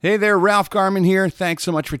Hey there, Ralph Garman here. Thanks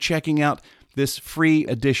so much for checking out this free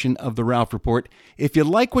edition of The Ralph Report. If you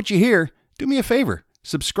like what you hear, do me a favor.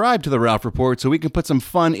 Subscribe to The Ralph Report so we can put some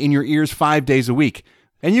fun in your ears 5 days a week.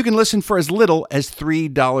 And you can listen for as little as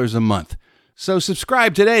 $3 a month. So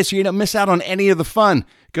subscribe today so you don't miss out on any of the fun.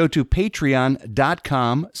 Go to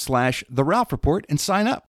patreon.com/The Ralph Report and sign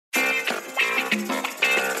up.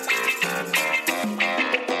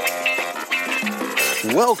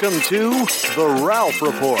 Welcome to The Ralph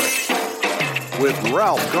Report with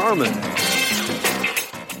Ralph Garman.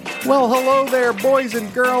 Well, hello there, boys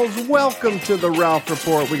and girls. Welcome to The Ralph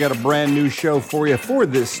Report. We got a brand new show for you for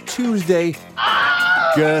this Tuesday,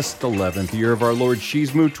 August 11th, year of our Lord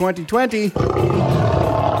Shizmu 2020.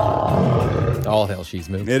 All hail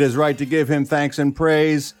Shizmu. It is right to give him thanks and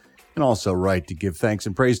praise, and also right to give thanks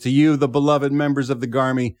and praise to you, the beloved members of the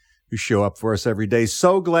Garmy, who show up for us every day.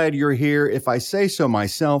 So glad you're here. If I say so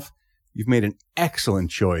myself, you've made an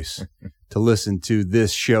excellent choice to listen to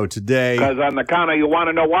this show today. Because on the counter, you want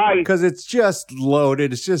to know why? Because it's just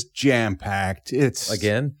loaded. It's just jam-packed. It's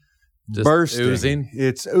Again? Just bursting. oozing?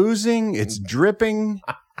 It's oozing. It's dripping.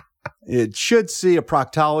 It should see a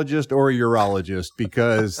proctologist or a urologist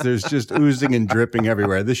because there's just oozing and dripping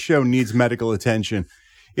everywhere. This show needs medical attention.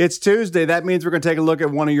 It's Tuesday. That means we're going to take a look at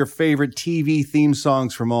one of your favorite TV theme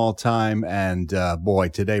songs from all time. And boy,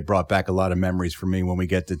 today brought back a lot of memories for me when we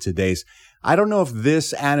get to today's. I don't know if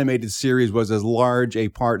this animated series was as large a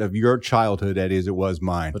part of your childhood, Eddie, as it was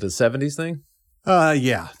mine. But the 70s thing?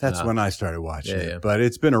 Yeah, that's when I started watching it. But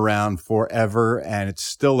it's been around forever, and it's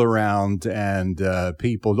still around. And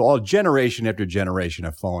people, all generation after generation,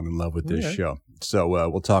 have fallen in love with this show. So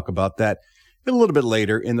we'll talk about that a little bit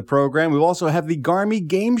later in the program. We also have the Garmy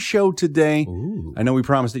Game Show today. Ooh. I know we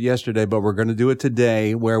promised it yesterday, but we're going to do it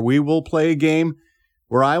today, where we will play a game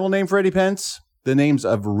where I will name for Eddie Pence the names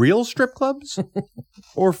of real strip clubs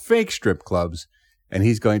or fake strip clubs, and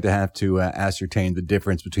he's going to have to ascertain the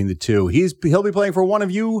difference between the two. He'll be playing for one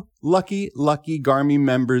of you lucky Garmy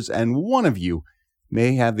members, and one of you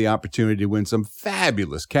may have the opportunity to win some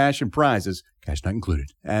fabulous cash and prizes, cash not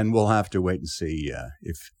included. And we'll have to wait and see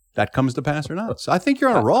if that comes to pass or not. So I think you're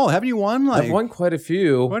on a roll. Haven't you won? I've won quite a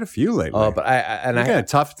few. Quite a few lately. But I kind of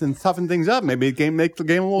toughen things up. Maybe make the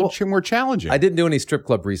game a little more challenging. I didn't do any strip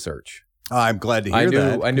club research. I'm glad to hear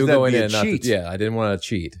that. I knew going in. I didn't want to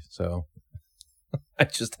cheat. So I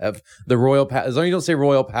just have the Royal Palace. As long as you don't say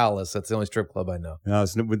Royal Palace, that's the only strip club I know. No,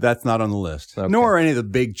 that's not on the list. Okay. Nor any of the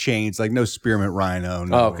big chains, like no Spearmint Rhino.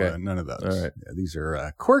 No, none of those. All right. Yeah, these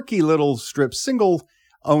are quirky little single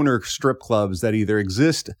owner strip clubs that either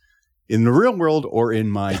exist in the real world or in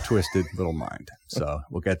my twisted little mind. So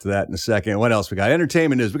we'll get to that in a second. What else we got?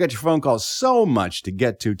 Entertainment news. We got your phone calls. So much to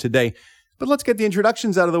get to today. But let's get the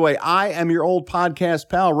introductions out of the way. I am your old podcast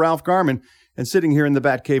pal, Ralph Garman. And sitting here in the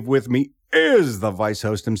Batcave with me is the vice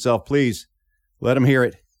host himself. Please let him hear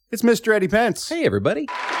it. It's Mr. Eddie Pence. Hey, everybody.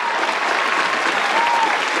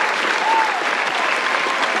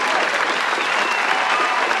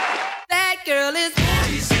 That girl is...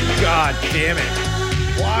 God damn it.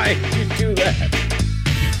 Why did you do that?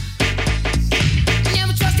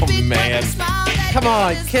 Oh, man. Come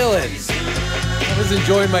on, kill it. I was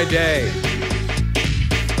enjoying my day.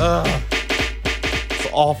 Ugh. It's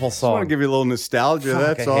an awful song. I want to give you a little nostalgia,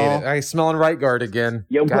 that's all. I hate it. I'm smelling right guard again.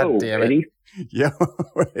 God damn it. Eddie. Yo,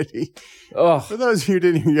 Eddie. Oh, For those of you who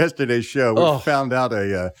didn't hear yesterday's show, we found out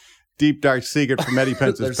a deep, dark secret from Eddie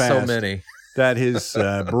Pence's there's past. so many. That his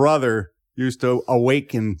brother used to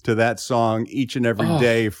awaken to that song each and every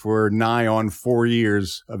day for nigh on 4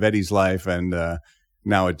 years of Eddie's life. And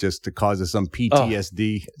now it just causes some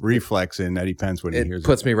PTSD reflex in Eddie Pence when he hears it. It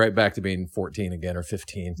puts me right back to being 14 again or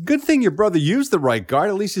 15. Good thing your brother used the right guard.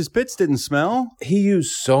 At least his pits didn't smell. He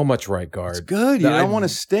used so much right guard. It's good. You don't want to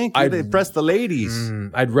stink. You impress the ladies.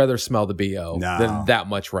 I'd rather smell the BO No. than that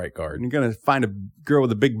much right guard. You're going to find a girl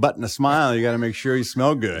with a big butt and a smile. You got to make sure you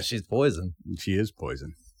smell good. She's poison. She is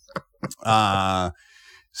poison.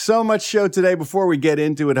 So much show today. Before we get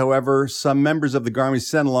into it, however, some members of the Garmy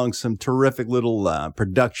sent along some terrific little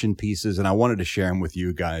production pieces, and I wanted to share them with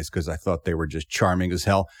you guys because I thought they were just charming as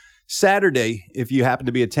hell. Saturday, if you happen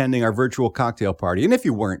to be attending our virtual cocktail party, and if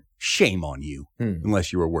you weren't, shame on you,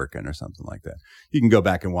 unless you were working or something like that. You can go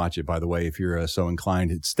back and watch it, by the way, if you're so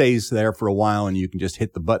inclined. It stays there for a while, and you can just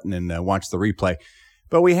hit the button and watch the replay.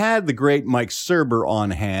 But we had the great Mike Serber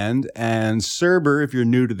on hand, and Serber, if you're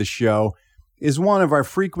new to the show, is one of our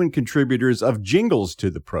frequent contributors of jingles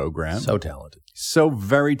to the program. So talented. So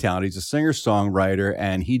very talented. He's a singer-songwriter,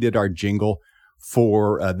 and he did our jingle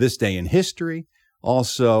for This Day in History.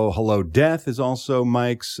 Also, Hello Death is also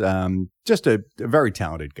Mike's. Just a very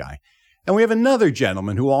talented guy. And we have another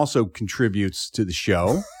gentleman who also contributes to the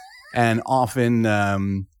show and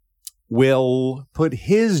often will put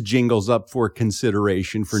his jingles up for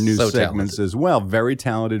consideration for new segments as well. Very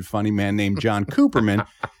talented, funny man named John Cooperman.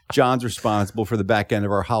 John's responsible for the back end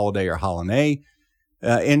of our holiday or holiday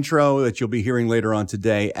intro that you'll be hearing later on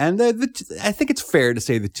today. And I think it's fair to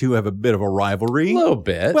say the two have a bit of a rivalry. A little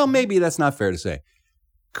bit. Well, maybe that's not fair to say.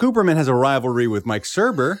 Cooperman has a rivalry with Mike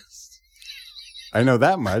Serber. I know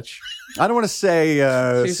that much. I don't want to say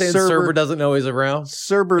so you're saying Serber doesn't know he's around?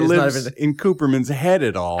 Serber lives in Cooperman's head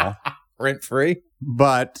at all. Rent-free?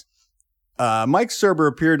 But Mike Serber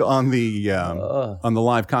appeared on the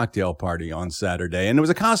live cocktail party on Saturday, and it was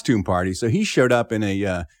a costume party. So he showed up in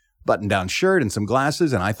a button-down shirt and some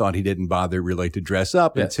glasses, and I thought he didn't bother really to dress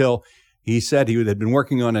up until he said he had been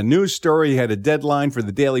working on a news story. He had a deadline for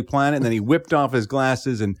the Daily Planet, and then he whipped off his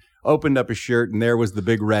glasses and opened up his shirt, and there was the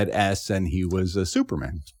big red S, and he was a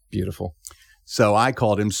Superman. Beautiful. So I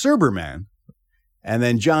called him Serberman. And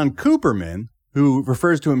then John Cooperman, who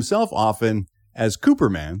refers to himself often as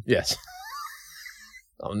Cooperman. Yes.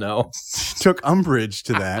 Oh, no. Took umbrage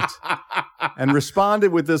to that and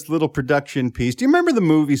responded with this little production piece. Do you remember the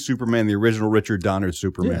movie Superman, the original Richard Donner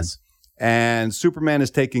Superman? Yes. And Superman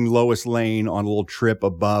is taking Lois Lane on a little trip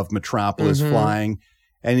above Metropolis flying.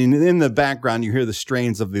 And in the background, you hear the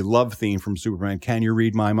strains of the love theme from Superman, Can You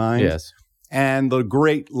Read My Mind? Yes. And the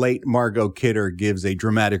great late Margot Kidder gives a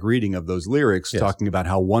dramatic reading of those lyrics, talking about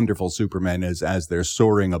how wonderful Superman is as they're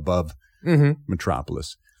soaring above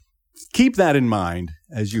Metropolis. Keep that in mind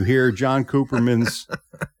as you hear John Cooperman's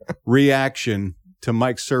reaction to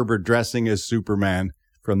Mike Serber dressing as Superman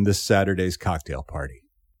from this Saturday's cocktail party.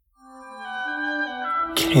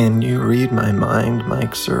 Can you read my mind,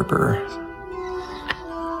 Mike Serber?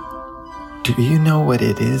 Do you know what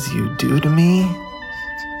it is you do to me?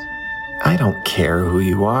 I don't care who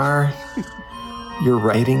you are. You're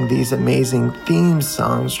writing these amazing theme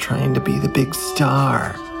songs trying to be the big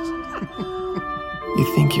star.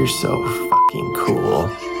 You think you're so fucking cool.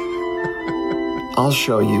 I'll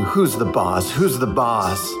show you who's the boss. Who's the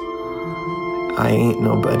boss? I ain't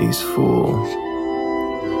nobody's fool.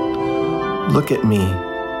 Look at me,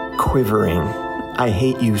 quivering. I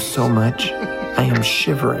hate you so much, I am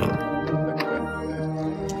shivering.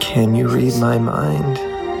 Can you read my mind?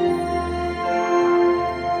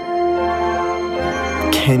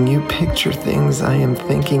 Can you picture things I am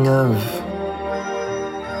thinking of?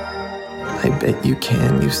 I bet you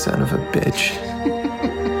can, you son of a bitch.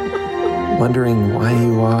 Wondering why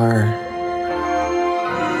you are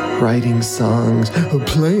writing songs,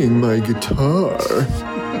 playing my guitar.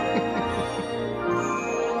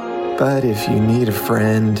 But if you need a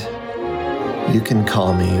friend, you can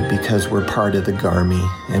call me because we're part of the Garmy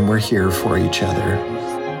and we're here for each other.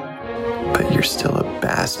 But you're still a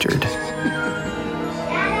bastard.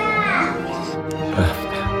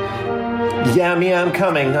 Yeah, Mia, I'm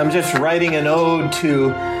coming. I'm just writing an ode to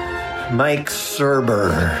Mike Serber.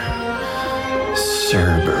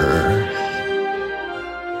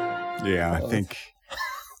 Yeah, I think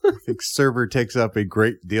Serber takes up a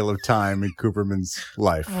great deal of time in Cooperman's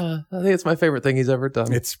life. I think it's my favorite thing he's ever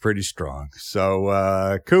done. It's pretty strong.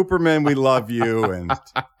 So, Cooperman, we love you, and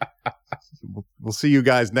we'll see you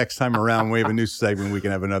guys next time around. We have a new segment. We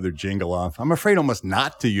can have another jingle off. I'm afraid almost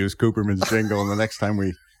not to use Cooperman's jingle the next time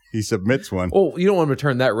he submits one. Oh, you don't want him to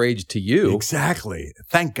turn that rage to you. Exactly.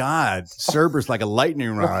 Thank God. Serber's like a lightning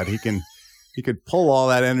rod. He could pull all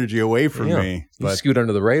that energy away from me. You scoot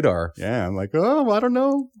under the radar. Yeah, I'm like, oh, I don't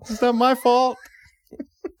know. It's not my fault.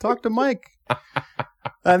 Talk to Mike.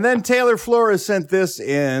 And then Taylor Flores sent this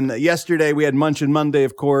in. Yesterday, we had Munchin' Monday,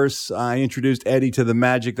 of course. I introduced Eddie to the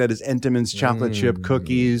magic that is Entenmann's chocolate chip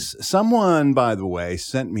cookies. Someone, by the way,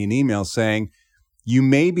 sent me an email saying, you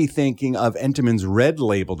may be thinking of Entenmann's Red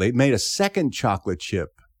Label. They made a second chocolate chip.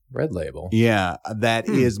 Red Label? Yeah, that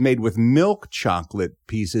is made with milk chocolate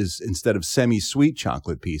pieces instead of semi-sweet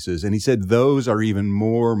chocolate pieces. And he said those are even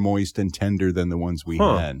more moist and tender than the ones we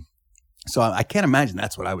had. So I can't imagine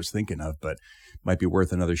that's what I was thinking of, but might be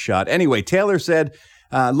worth another shot. Anyway, Taylor said,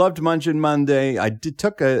 loved Munchin' Monday. I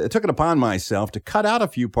took it upon myself to cut out a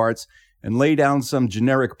few parts and lay down some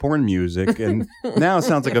generic porn music. And now it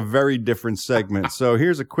sounds like a very different segment. So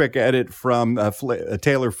here's a quick edit from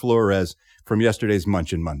Taylor Flores from yesterday's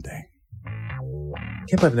Munchin' Monday. I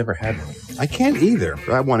can't believe I've never had one. I can't either.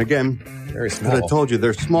 I had one again. Very small. But I told you,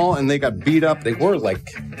 they're small and they got beat up. They were like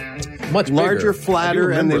much larger, bigger.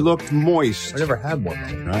 flatter, and they looked moist. I never had one. All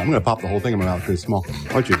right, I'm going to pop the whole thing in my mouth because it's small.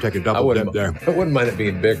 Why don't you take a double dip there? I wouldn't mind it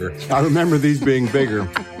being bigger. I remember these being bigger,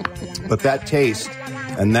 but that taste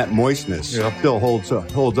and that moistness still holds up.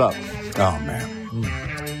 Oh, man.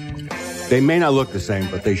 They may not look the same,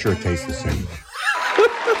 but they sure taste the same.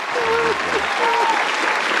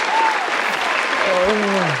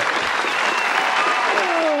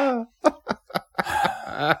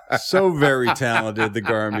 So very talented, the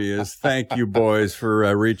Garmy is. Thank you, boys,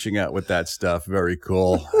 for reaching out with that stuff. Very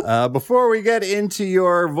cool. Before we get into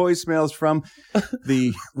your voicemails from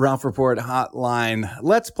the Ralph Report hotline,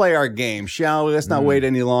 let's play our game, shall we? Let's not wait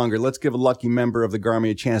any longer. Let's give a lucky member of the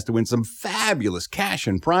Garmy a chance to win some fabulous cash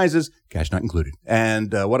and prizes, cash not included.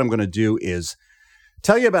 And what I'm going to do is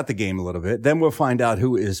tell you about the game a little bit. Then we'll find out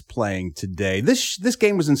who is playing today. This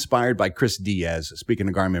game was inspired by Chris Diaz. Speaking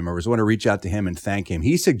of Garmy members, I want to reach out to him and thank him.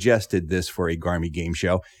 He suggested this for a Garmy game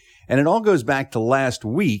show. And it all goes back to last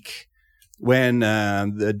week when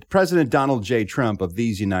the President Donald J. Trump of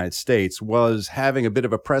these United States was having a bit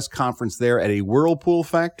of a press conference there at a Whirlpool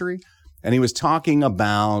factory. And he was talking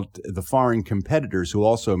about the foreign competitors who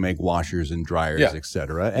also make washers and dryers, et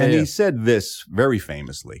cetera. And he said this very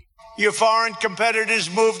famously. Your foreign competitors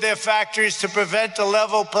move their factories to prevent a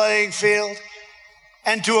level playing field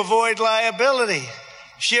and to avoid liability,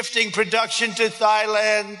 shifting production to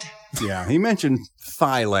Thailand. Yeah, he mentioned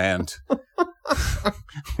Thailand,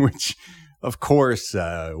 which, of course,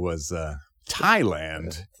 was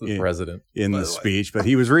Thailand the president in the speech. But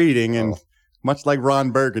he was reading, and much like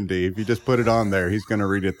Ron Burgundy, if you just put it on there, he's going to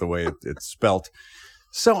read it the way it's spelt.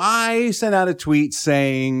 So I sent out a tweet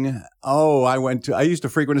saying, I used to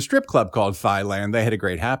frequent a strip club called Thailand. They had a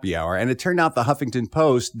great happy hour. And it turned out the Huffington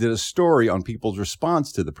Post did a story on people's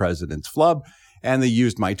response to the president's flub. And they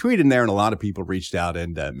used my tweet in there. And a lot of people reached out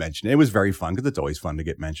and mentioned it. It was very fun because it's always fun to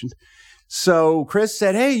get mentioned. So Chris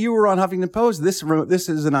said, hey, you were on Huffington Post. This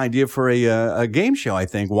is an idea for a game show, I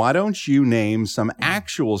think. Why don't you name some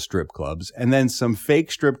actual strip clubs and then some fake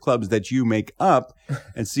strip clubs that you make up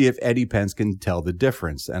and see if Eddie Pence can tell the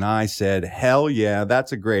difference? And I said, hell yeah,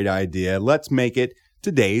 that's a great idea. Let's make it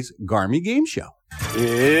today's Garmy game show.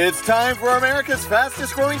 It's time for America's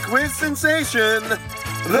fastest growing quiz sensation,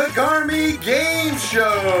 the Garmy Game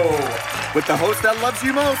Show, with the host that loves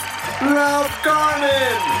you most, Ralph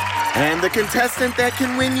Garman, and the contestant that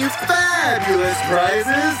can win you fabulous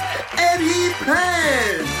prizes, Eddie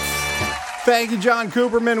Pence. Thank you, John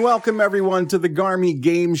Cooperman. Welcome, everyone, to the Garmy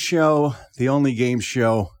Game Show, the only game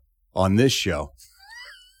show on this show.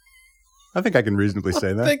 I think I can reasonably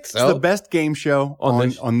say that. I think so. It's the best game show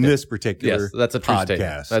on this particular that's a true podcast.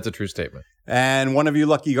 Statement. That's a true statement. And one of you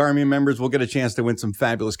lucky Garmy members will get a chance to win some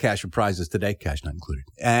fabulous cash and prizes today, cash not included.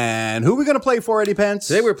 And who are we going to play for, Eddie Pence?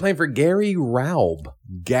 Today we're playing for Gary Raub.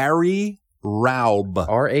 Gary Raub.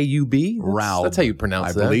 R-A-U-B? Raub. That's how you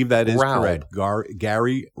pronounce that. I believe that is Raub. correct.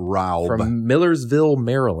 Gary Raub. From Millersville,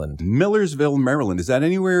 Maryland. Millersville, Maryland. Is that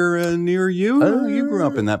anywhere near you? You grew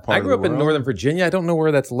up in that part of the world. I grew up in Northern Virginia. I don't know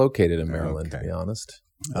where that's located in Maryland, to be honest.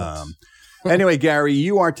 Anyway, Gary,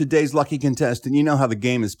 you are today's lucky contestant. You know how the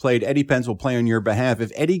game is played. Eddie Pence will play on your behalf.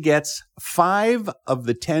 If Eddie gets 5 of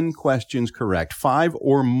the 10 questions correct, 5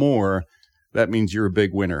 or more, that means you're a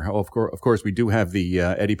big winner. Oh, of course, we do have the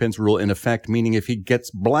Eddie Pence rule in effect, meaning if he gets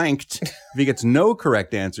blanked, if he gets no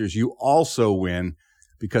correct answers, you also win,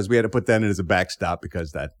 because we had to put that in as a backstop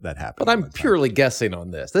because that happened. But I'm purely guessing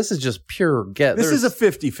on this. This is just pure guess. This is a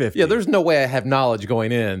 50-50. Yeah, there's no way I have knowledge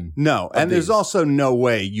going in. No, and there's also no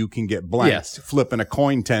way you can get blanked flipping a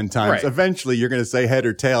coin 10 times. Right. Eventually, you're going to say head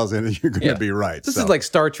or tails, and you're going to be right. This is like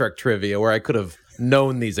Star Trek trivia, where I could have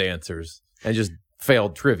known these answers and just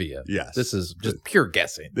failed trivia. Yes. This is just pure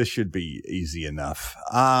guessing. This should be easy enough.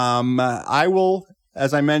 I will,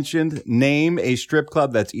 as I mentioned, name a strip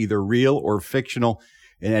club that's either real or fictional,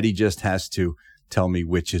 and Eddie just has to tell me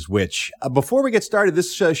which is which. Before we get started,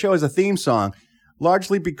 this show has a theme song,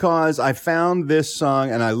 largely because I found this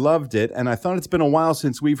song and I loved it, and I thought it's been a while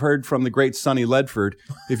since we've heard from the great Sonny Ledford.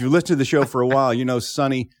 If you've listened to the show for a while, you know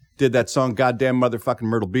Sonny did that song, Goddamn Motherfucking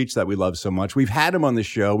Myrtle Beach, that we love so much. We've had him on the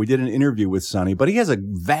show. We did an interview with Sonny, but he has a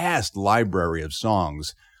vast library of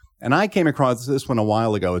songs. And I came across this one a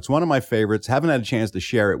while ago. It's one of my favorites. Haven't had a chance to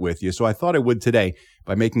share it with you, so I thought I would today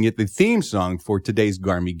by making it the theme song for today's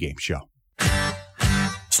Garmy Game Show.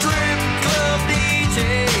 Strip club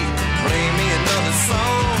DJ, play me another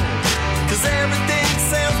song, 'cause everything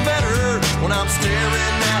sounds better when I'm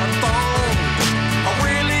staring at a phone. I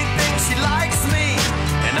really think she likes me,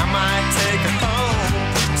 and I might take her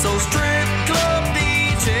home. So strip club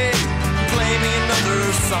DJ, play me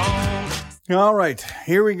another song. All right,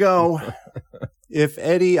 here we go. If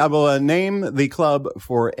Eddie, I will name the club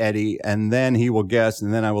for Eddie, and then he will guess,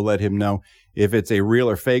 and then I will let him know if it's a real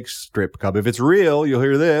or fake strip club. If it's real, you'll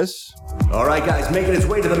hear this. All right, guys, making its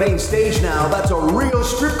way to the main stage now. That's a real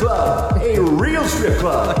strip club. A real strip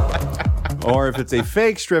club. Or if it's a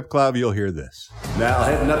fake strip club, you'll hear this. Now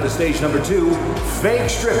heading up to stage number 2, fake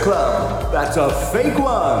strip club. That's a fake one.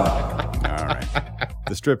 All right.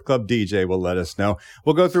 The strip club DJ will let us know.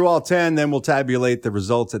 We'll go through all 10, then we'll tabulate the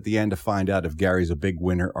results at the end to find out if Gary's a big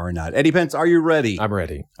winner or not. Eddie Pence, are you ready? I'm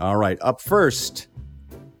ready. All right. Up first,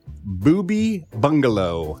 Booby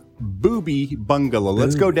Bungalow. Booby Bungalow.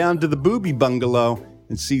 Let's go down to the Booby Bungalow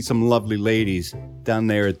and see some lovely ladies down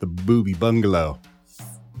there at the Booby Bungalow.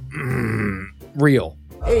 Real.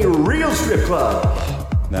 A real strip club.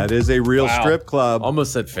 That is a real strip club.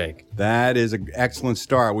 Almost said fake. That is an excellent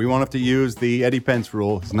start. We won't have to use the Eddie Pence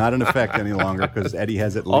rule. It's not in effect any longer because Eddie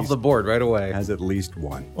has at least... Off the board right away. Has at least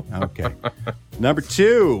one. Okay. Number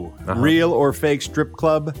 2, real or fake strip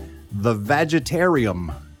club, the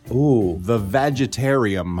Vegetarium. Ooh. The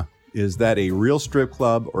Vegetarium. Is that a real strip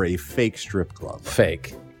club or a fake strip club?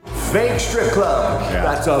 Fake. Fake strip club. Yeah.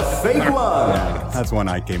 That's a fake one. Yeah, that's one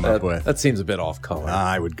I came up with. That seems a bit off color.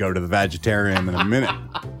 I would go to the Vegetarium in a minute.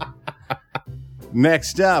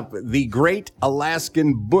 Next up, the Great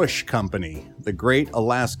Alaskan Bush Company. The Great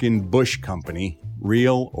Alaskan Bush Company.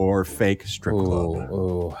 Real or fake strip club?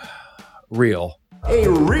 Ooh. Real. A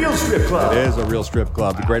real strip club. It is a real strip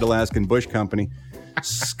club. The Great Alaskan Bush Company.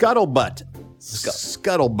 Scuttlebutt.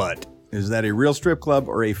 Scuttlebutt. Is that a real strip club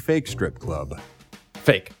or a fake strip club?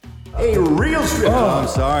 Fake. A real strip club. I'm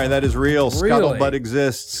sorry, that is real. Really? Scuttlebutt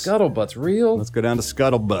exists. Scuttlebutt's real? Let's go down to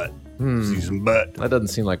Scuttlebutt. See some butt. That doesn't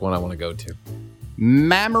seem like one I want to go to.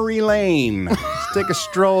 Mammary Lane. Let's take a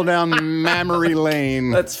stroll down Mammary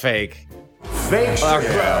Lane. That's fake. Fake strip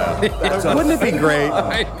club. That's a Wouldn't it be fake great?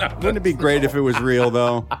 one. Wouldn't it be great if it was real,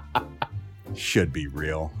 though? Should be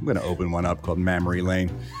real. I'm going to open one up called Mammary Lane.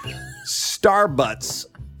 Starbutts.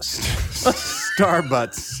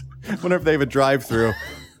 Starbutts. I wonder if they have a drive-through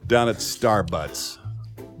down at Starbutts.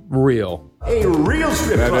 Real. A real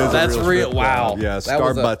strip club. That's strip real. club. Wow. Yeah, That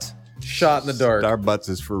was a Starbutts. shot in the dark. Starbutts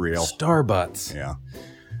is for real. Starbutts. Yeah.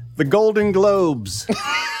 The Golden Globes.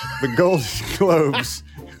 The Golden Globes.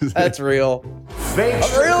 That's real. Fake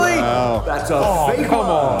strip Really? club. That's a fake come one.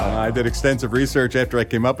 on. I did extensive research after I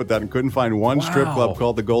came up with that and couldn't find one strip club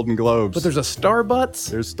called the Golden Globes. But there's a Starbutts?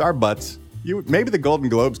 There's Starbutts. Maybe the Golden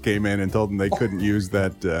Globes came in and told them they couldn't use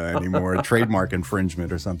that anymore. Trademark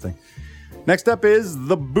infringement or something. Next up is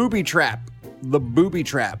the Booby Trap. The Booby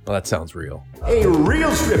Trap. Well, that sounds real. A real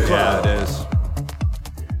strip club. Yeah, it is.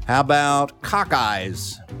 How about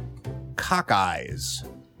Cockeyes? Cockeyes.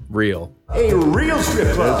 Real. A real strip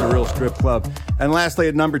That is club. a real strip club. And lastly,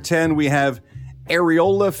 at number 10, we have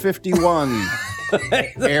Areola 51.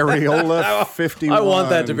 Areola 51. I want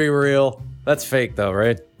that to be real. That's fake, though,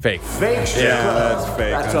 right? Fake. Fake strip Yeah, club. that's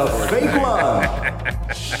fake. That's a fake one.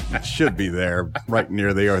 It should be there, right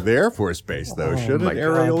near the Air Force Base, though, shouldn't my it? God.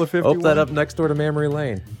 Areola 51. Open that up next door to Mammary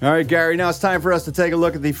Lane. All right, Gary, now it's time for us to take a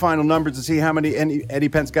look at the final numbers to see how many Eddie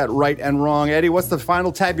Pence got right and wrong. Eddie, what's the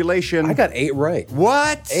final tabulation? I got 8 right.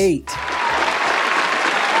 What? 8.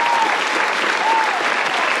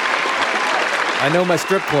 I know my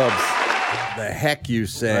strip clubs. The heck you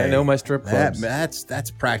say? I know my strip clubs.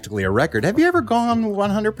 That's practically a record. Have you ever gone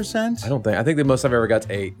 100%? I don't think. I think the most I've ever got is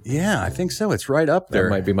 8. Yeah, I think so. It's right up there. That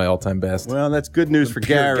might be my all-time best. Well, that's good news for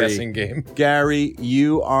Pure Gary. guessing game. Gary,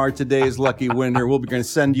 you are today's lucky winner. We'll be going to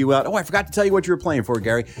send you out. Oh, I forgot to tell you what you were playing for,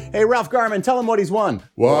 Gary. Hey, Ralph Garman, tell him what he's won.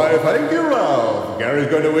 Why, thank you, Ralph. Gary's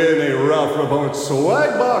going to win a Ralph Report swag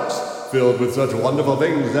box filled with such wonderful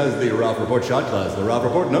things as the Ralph Report shot glass, the Ralph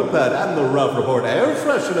Report notepad, and the Ralph Report air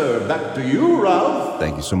freshener. Back to you, Ralph.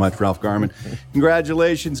 Thank you so much, Ralph Garman.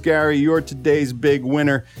 Congratulations, Gary. You're today's big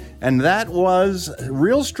winner. And that was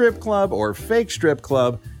Real Strip Club or Fake Strip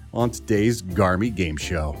Club on today's Garmy Game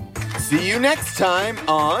Show. See you next time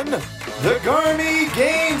on The Garmy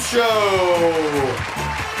Game Show.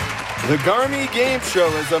 The Garmy Game Show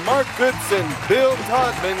is a Mark Goodson, Bill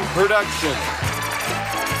Todman production.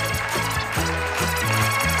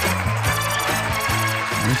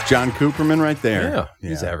 There's John Cooperman right there. Yeah,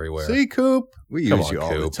 he's everywhere. See, Coop? We Come use on, you all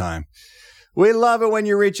the Coop. time. We love it when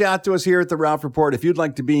you reach out to us here at the Ralph Report. If you'd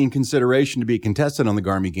like to be in consideration to be a contestant on the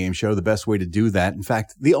Garmy Game Show, the best way to do that, in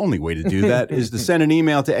fact, the only way to do that, is to send an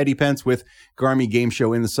email to Eddie Pence with Garmy Game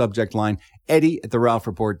Show in the subject line,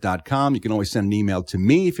 Eddie@theralphreport.com. You can always send an email to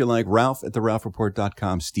me if you like,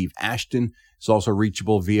 Ralph@theralphreport.com. Steve Ashton is also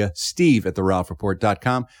reachable via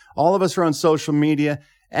Steve@theralphreport.com. All of us are on social media.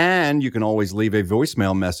 And you can always leave a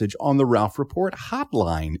voicemail message on the Ralph Report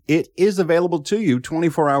hotline. It is available to you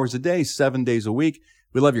 24 hours a day, 7 days a week.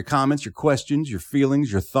 We love your comments, your questions, your feelings,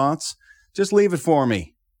 your thoughts. Just leave it for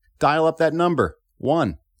me. Dial up that number,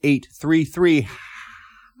 1-833.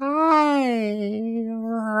 Hi,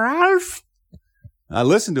 Ralph. I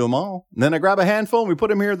listen to them all. And then I grab a handful and we put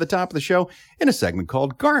them here at the top of the show in a segment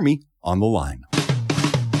called Garmy on the Line.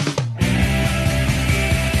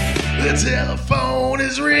 The telephone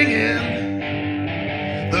is ringing.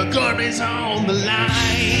 The Garmy's on the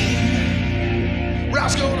line.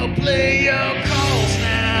 Ralph's gonna play your calls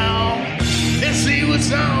now and see what's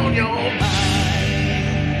on your mind.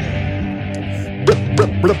 Blah,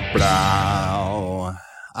 blah, blah.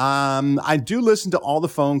 I do listen to all the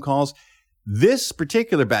phone calls. This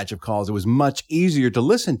particular batch of calls, it was much easier to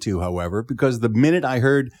listen to, however, because the minute I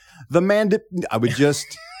heard the man, I would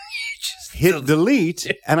just hit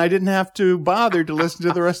delete, and I didn't have to bother to listen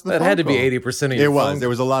to the rest of the phone That had to call. be 80% of your It was. phone. There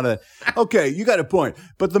was a lot of, okay, you got a point.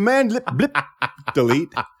 But the man, blip, delete.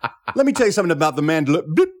 Let me tell you something about the man, blip,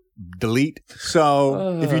 delete.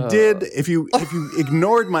 So if you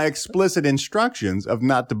ignored my explicit instructions of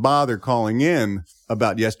not to bother calling in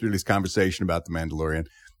about yesterday's conversation about the Mandalorian,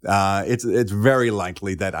 it's very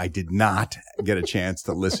likely that I did not get a chance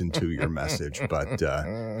to listen to your message,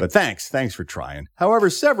 but thanks for trying. However,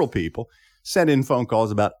 several people sent in phone calls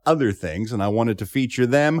about other things, and I wanted to feature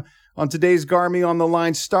them on today's Garmy on the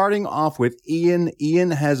Line, starting off with Ian. Ian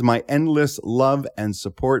has my endless love and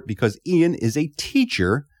support because Ian is a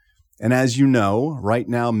teacher. And as you know, right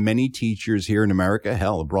now, many teachers here in America,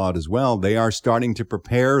 hell, abroad as well, they are starting to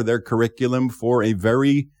prepare their curriculum for a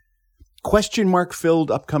very question mark filled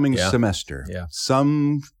upcoming semester. Yeah.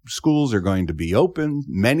 Some schools are going to be open.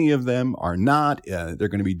 Many of them are not. They're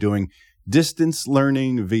going to be doing distance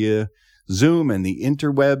learning via Zoom and the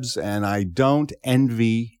interwebs. And I don't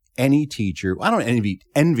envy any teacher. I don't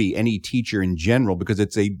envy any teacher in general because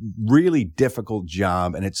it's a really difficult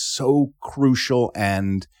job and it's so crucial.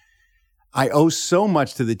 And I owe so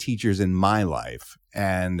much to the teachers in my life.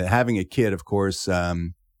 And having a kid, of course,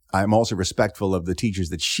 I'm also respectful of the teachers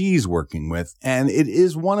that she's working with. And it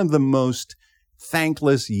is one of the most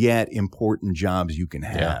thankless yet important jobs you can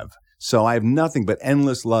have. Yeah. So I have nothing but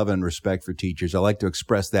endless love and respect for teachers. I like to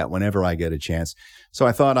express that whenever I get a chance. So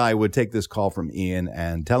I thought I would take this call from Ian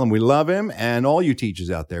and tell him we love him. And all you teachers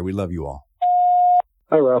out there, we love you all.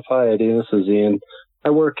 Hi, Ralph. Hi, Eddie. This is Ian. I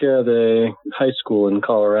work at a high school in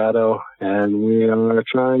Colorado, and we are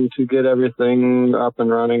trying to get everything up and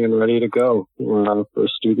running and ready to go for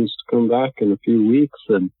students to come back in a few weeks.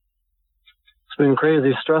 And it's been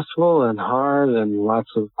crazy stressful and hard and lots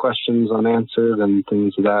of questions unanswered and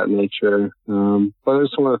things of that nature. But I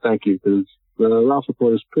just want to thank you because the Ralph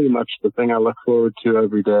Report is pretty much the thing I look forward to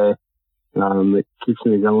every day. It keeps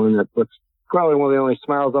me going. It puts probably one of the only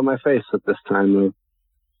smiles on my face at this time of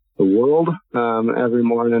the world every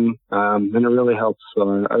morning, and it really helps.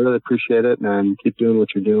 So I really appreciate it, and keep doing what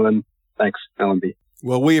you're doing. Thanks, L&B.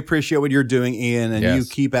 Well, we appreciate what you're doing, Ian, and yes. you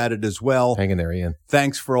keep at it as well. Hang in there, Ian.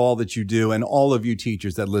 Thanks for all that you do, and all of you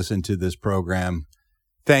teachers that listen to this program.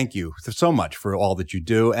 Thank you so much for all that you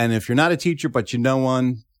do. And if you're not a teacher, but you know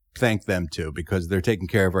one, thank them too, because they're taking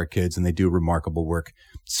care of our kids and they do remarkable work.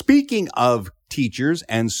 Speaking of teachers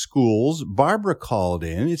and schools, Barbara called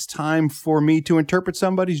in. It's time for me to interpret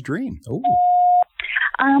somebody's dream. Ooh.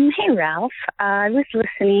 Hey, Ralph. I was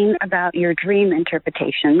listening about your dream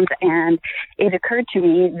interpretations, and it occurred to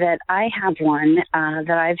me that I have one that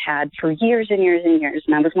I've had for years and years and years,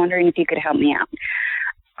 and I was wondering if you could help me out.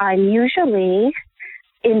 I'm usually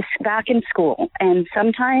back in school, and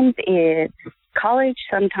sometimes it's college,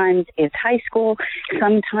 sometimes it's high school,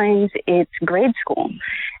 sometimes it's grade school.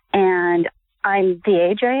 And I'm the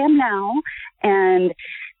age I am now, and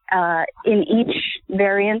in each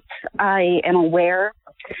variance, I am aware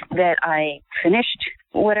that I finished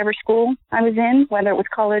whatever school I was in, whether it was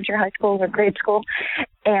college or high school or grade school.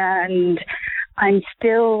 And I'm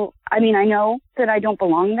still, I know that I don't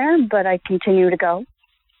belong there, but I continue to go.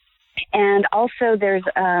 And also there's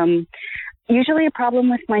usually a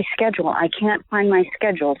problem with my schedule. I can't find my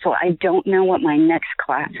schedule, so I don't know what my next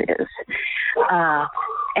class is.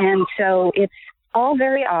 And so it's all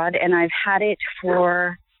very odd, and I've had it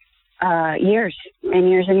for years and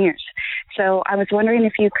years and years. So I was wondering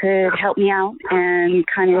if you could help me out and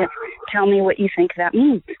kind of tell me what you think that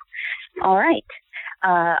means. All right.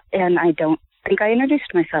 And I don't think I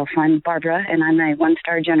introduced myself. I'm Barbara, and I'm a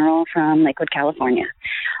one-star general from Lakewood, California.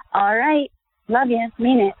 All right. Love you.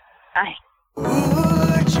 Mean it. Bye.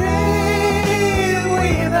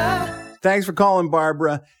 Thanks for calling,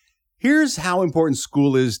 Barbara. Here's how important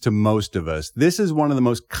school is to most of us. This is one of the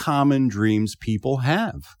most common dreams people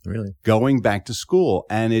have. Really? Going back to school.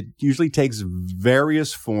 And it usually takes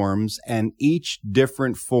various forms, and each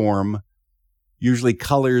different form usually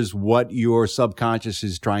colors what your subconscious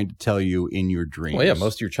is trying to tell you in your dreams. Well, yeah,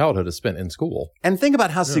 most of your childhood is spent in school. And think about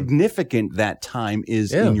how significant that time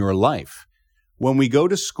is in your life. when we go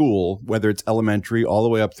to school, whether it's elementary all the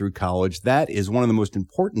way up through college, that is one of the most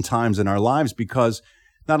important times in our lives because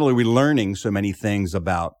not only are we learning so many things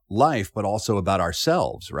about life, but also about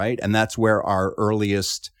ourselves, right? And that's where our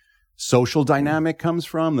earliest social dynamic comes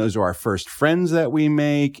from. Those are our first friends that we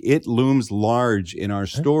make. It looms large in our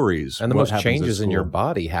stories. And the most changes in your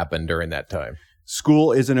body happen during that time.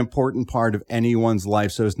 School is an important part of anyone's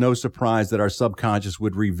life, so it's no surprise that our subconscious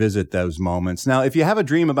would revisit those moments. Now, if you have a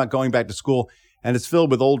dream about going back to school and it's filled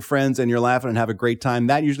with old friends and you're laughing and have a great time,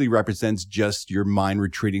 that usually represents just your mind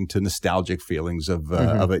retreating to nostalgic feelings of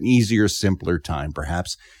an easier, simpler time,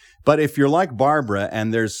 perhaps. But if you're like Barbara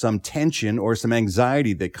and there's some tension or some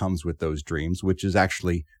anxiety that comes with those dreams, which is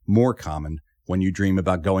actually more common when you dream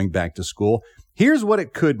about going back to school, here's what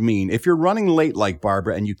it could mean. If you're running late like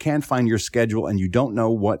Barbara and you can't find your schedule and you don't know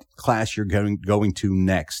what class you're going to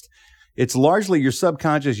next, it's largely your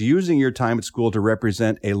subconscious using your time at school to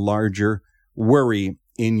represent a larger worry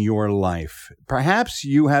in your life. Perhaps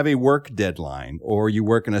you have a work deadline or you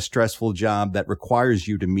work in a stressful job that requires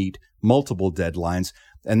you to meet multiple deadlines,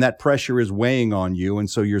 and that pressure is weighing on you. And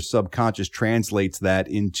so your subconscious translates that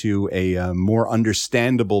into a more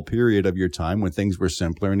understandable period of your time when things were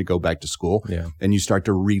simpler and you go back to school and you start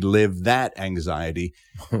to relive that anxiety.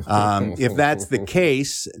 If that's the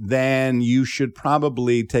case, then you should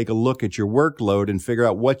probably take a look at your workload and figure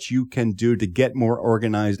out what you can do to get more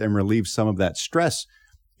organized and relieve some of that stress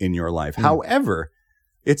in your life. However,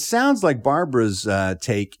 it sounds like Barbara's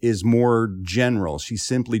take is more general. She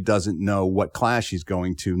simply doesn't know what class she's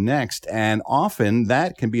going to next. And often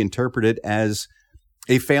that can be interpreted as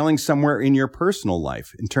a failing somewhere in your personal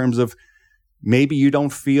life in terms of maybe you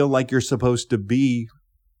don't feel like you're supposed to be,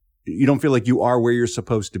 you don't feel like you are where you're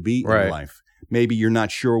supposed to be in life. Maybe you're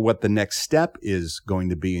not sure what the next step is going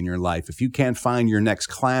to be in your life. If you can't find your next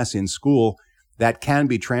class in school, that can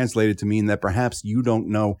be translated to mean that perhaps you don't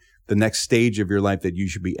know the next stage of your life that you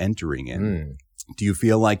should be entering in. Do you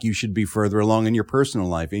feel like you should be further along in your personal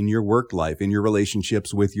life, in your work life, in your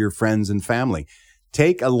relationships with your friends and family?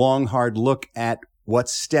 Take a long, hard look at what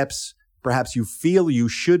steps perhaps you feel you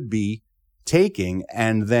should be taking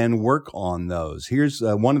and then work on those. Here's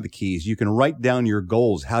one of the keys. You can write down your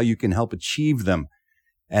goals, how you can help achieve them.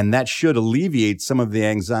 And that should alleviate some of the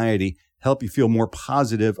anxiety, help you feel more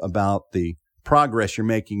positive about the progress you're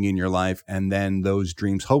making in your life, and then those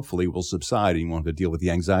dreams hopefully will subside and you won't have to deal with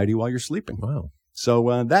the anxiety while you're sleeping. Wow.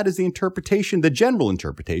 So that is the interpretation, the general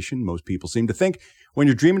interpretation most people seem to think when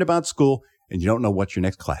you're dreaming about school and you don't know what your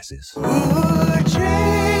next class is.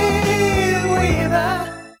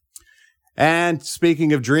 And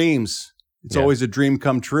speaking of dreams, it's always a dream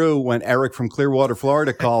come true when Eric from Clearwater,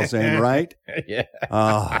 Florida calls in, right?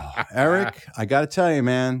 Eric, I got to tell you,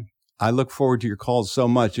 man, I look forward to your calls so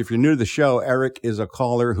much. If you're new to the show, Eric is a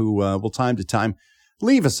caller who will time to time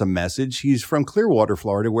leave us a message. He's from Clearwater,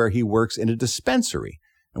 Florida, where he works in a dispensary.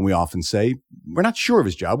 And we often say, we're not sure of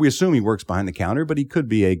his job. We assume he works behind the counter, but he could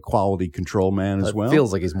be a quality control man as well. It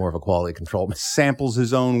feels like he's more of a quality control man. Samples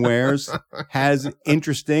his own wares, has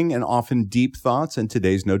interesting and often deep thoughts, and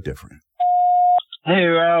today's no different. Hey,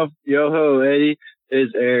 Ralph. Yo-ho, Eddie.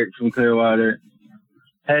 It's Eric from Clearwater.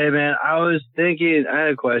 Hey, man, I was thinking, I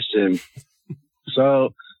had a question.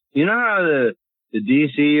 So, you know how the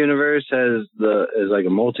DC universe is like a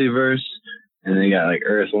multiverse, and they got like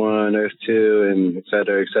Earth 1, Earth 2, and et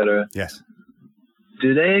cetera, et cetera? Yes.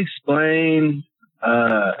 Do they explain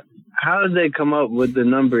how did they come up with the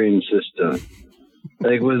numbering system?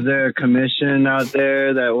 Like, was there a commission out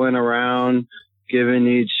there that went around giving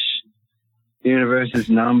each universe's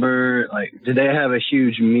number? Like, did they have a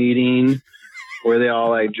huge meeting where they all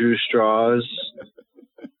like drew straws?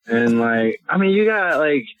 And like, I mean, you got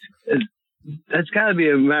like, that's got to be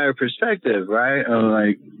a matter of perspective, right? Of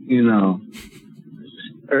like, you know,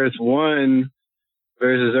 Earth 1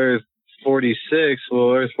 versus Earth 46.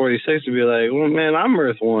 Well, Earth 46 would be like, well, man, I'm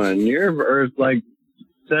Earth 1. You're Earth like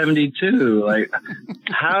 72. Like,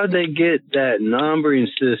 how'd they get that numbering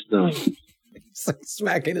system? He's like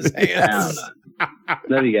smacking his hands.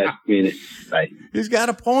 Love you guys. Mean it. Bye. He's got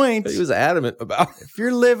a point. He was adamant about it. If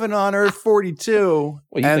you're living on Earth 42,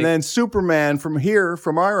 then Superman from here,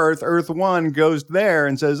 from our Earth, Earth 1, goes there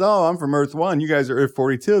and says, oh, I'm from Earth 1. You guys are Earth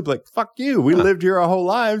 42. It's like, fuck you. We lived here our whole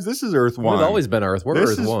lives. This is Earth 1. We've always been Earth. We're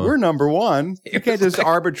Earth 1. We're number 1. You can't just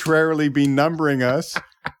arbitrarily be numbering us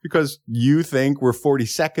because you think we're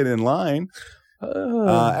 42nd in line.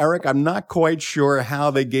 Eric, I'm not quite sure how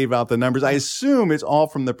they gave out the numbers. I assume it's all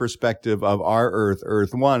from the perspective of our Earth,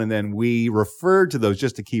 Earth 1, and then we refer to those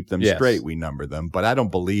just to keep them straight. We number them. But I don't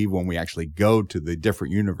believe when we actually go to the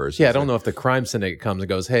different universes. Yeah, I don't know if the crime syndicate comes and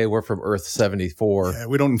goes, hey, we're from Earth 74. Yeah,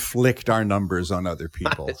 we don't inflict our numbers on other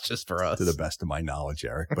people. It's just for us. To the best of my knowledge,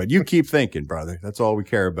 Eric. But you keep thinking, brother. That's all we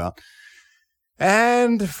care about.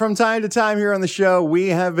 And from time to time here on the show, we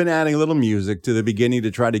have been adding a little music to the beginning to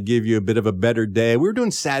try to give you a bit of a better day. We were doing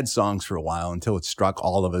sad songs for a while until it struck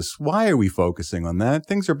all of us. Why are we focusing on that?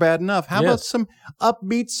 Things are bad enough. How about some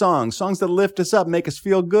upbeat songs that lift us up, make us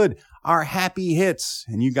feel good, our happy hits?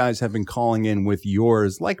 And you guys have been calling in with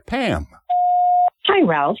yours, like Pam. Hi,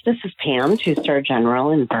 Ralph. This is Pam, two-star general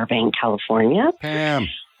in Burbank, California. Pam.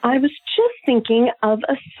 I was just thinking of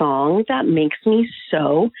a song that makes me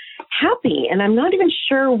so happy, and I'm not even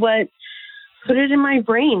sure what put it in my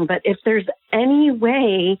brain, but if there's any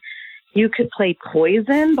way you could play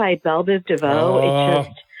Poison by Belle Biv DeVoe, it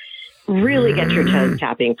just really gets your toes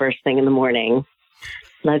tapping first thing in the morning.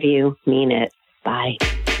 Love you. Mean it. Bye.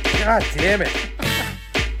 God damn it.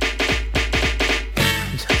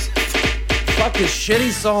 Fuck this shitty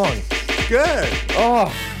song. Good.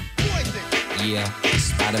 Oh. Yeah,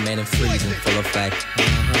 Spider-Man and Freeze in full effect.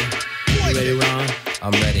 You ready, Ron?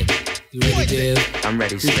 I'm ready. You ready, Dave? I'm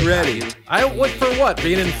ready. He's ready. What for what?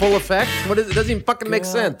 Being in full effect? What is it? Doesn't even fucking make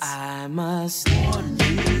sense. I must warn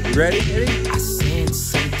you. You ready, Eddie? I sense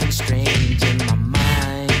something strange in my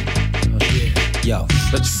mind. Yo,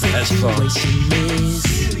 such a bad song.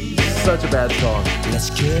 Such a bad song.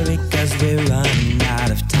 Let's cure it cause we're running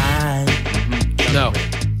out of time. No.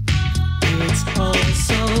 It's all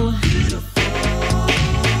so beautiful.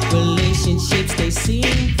 Relationships, they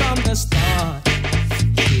seem from the start.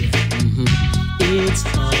 It's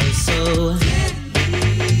all so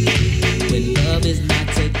when love is not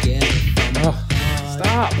together.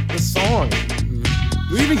 Stop the song.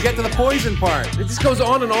 We even get to the Poison part. It just goes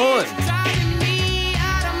on and on.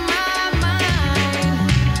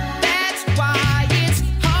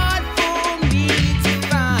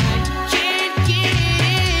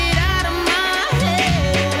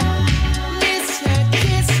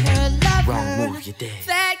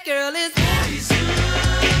 That girl is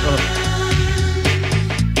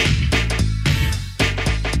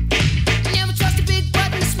never trust a big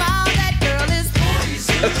button smile. That girl is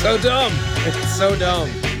poison. That's so dumb. It's so dumb.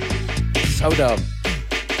 So dumb.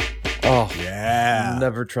 Oh yeah.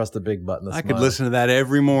 Never trust a big button. I could listen to that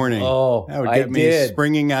every morning. Oh, that would get me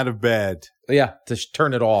springing out of bed. Yeah, to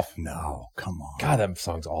turn it off. No, come on. God, that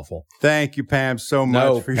song's awful. Thank you, Pam, so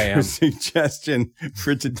much for your suggestion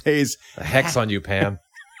for today's the heck's on you, Pam.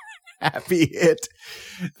 Happy hit.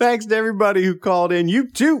 Thanks to everybody who called in.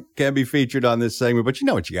 You too can be featured on this segment, but you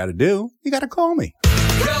know what you got to do. You got to call me.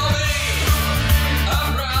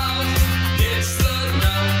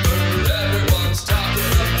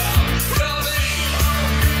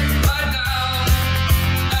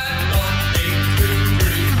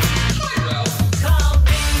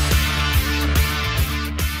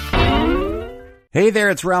 Hey there,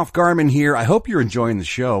 it's Ralph Garman here. I hope you're enjoying the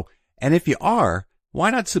show. And if you are,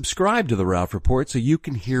 why not subscribe to the Ralph Report so you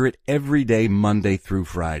can hear it every day, Monday through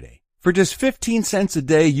Friday? For just 15 cents a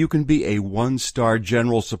day, you can be a one-star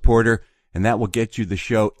general supporter, and that will get you the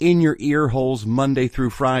show in your ear holes Monday through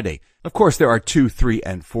Friday. Of course, there are 2, 3,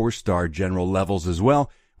 and 4-star general levels as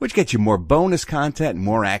well, which get you more bonus content and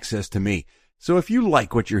more access to me. So if you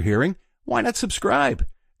like what you're hearing, why not subscribe?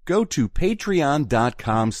 Go to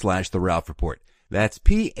patreon.com/The Ralph Report. That's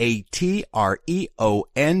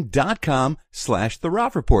patreon.com/The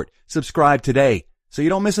Ralph Report. Subscribe today so you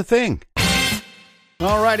don't miss a thing.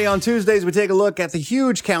 Alrighty, on Tuesdays, we take a look at the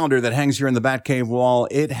huge calendar that hangs here in the Batcave wall.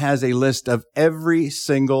 It has a list of every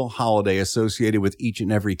single holiday associated with each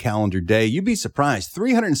and every calendar day. You'd be surprised.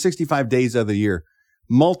 365 days of the year.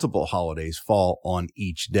 Multiple holidays fall on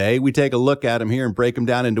each day. We take a look at them here and break them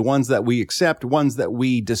down into ones that we accept, ones that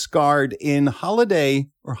we discard in holiday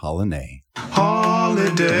or holiday.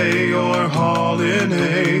 Holiday or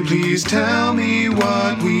holiday, please tell me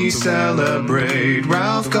what we celebrate.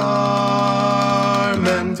 Ralph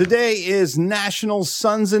Garman. Today is National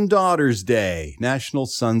Sons and Daughters Day. National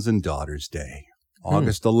Sons and Daughters Day.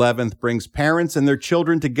 August 11th brings parents and their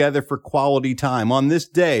children together for quality time. On this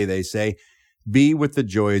day, they say, be with the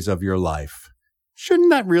joys of your life.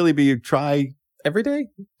 Shouldn't that really be a try every day?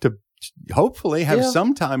 To hopefully have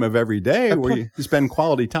some time of every day where you spend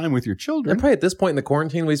quality time with your children. And probably at this point in the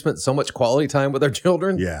quarantine, we spent so much quality time with our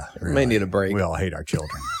children. Yeah. We may need a break. We all hate our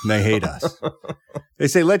children. And they hate us. They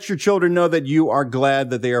say, let your children know that you are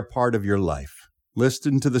glad that they are part of your life.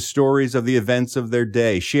 Listen to the stories of the events of their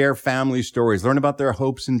day. Share family stories. Learn about their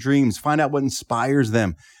hopes and dreams. Find out what inspires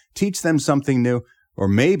them. Teach them something new. Or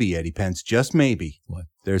maybe, Eddie Pence, just maybe,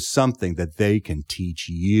 there's something that they can teach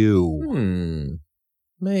you.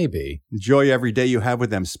 Maybe. Enjoy every day you have with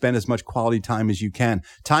them. Spend as much quality time as you can.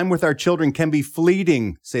 Time with our children can be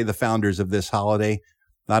fleeting, say the founders of this holiday.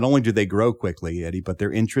 Not only do they grow quickly, Eddie, but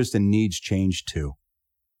their interests and needs change too.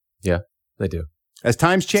 Yeah, they do. As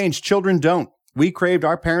times change, children don't. We craved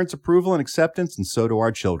our parents' approval and acceptance, and so do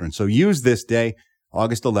our children. So use this day,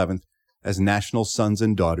 August 11th, as National Sons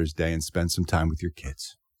and Daughters Day and spend some time with your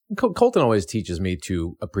kids. Colton always teaches me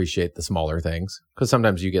to appreciate the smaller things because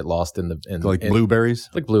sometimes you get lost in blueberries,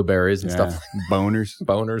 like blueberries and stuff, boners,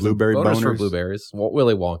 blueberry boners for blueberries,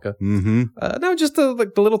 Willy Wonka. No, just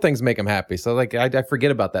the little things make them happy. So like I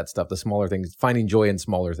forget about that stuff, the smaller things, finding joy in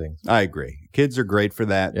smaller things. I agree. Kids are great for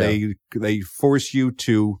that. Yeah. They force you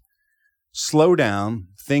to slow down,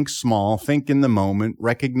 think small, think in the moment,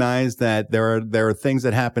 recognize that there are things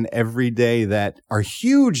that happen every day that are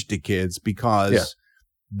huge to kids because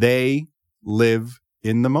they live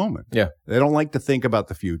in the moment. Yeah. They don't like to think about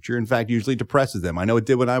the future. In fact, usually depresses them. I know it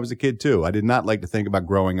did when I was a kid too. I did not like to think about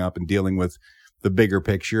growing up and dealing with the bigger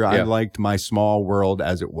picture. I liked my small world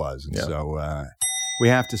as it was. And so we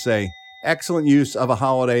have to say, excellent use of a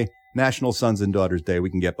holiday, National Sons and Daughters Day. We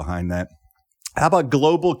can get behind that. How about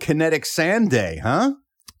Global Kinetic Sand Day, huh?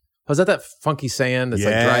 Was that funky sand? It's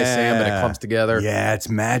like dry sand, but it clumps together. Yeah, it's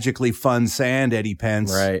magically fun sand, Eddie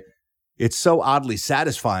Pence. Right. It's so oddly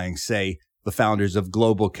satisfying, say the founders of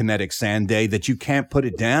Global Kinetic Sand Day, that you can't put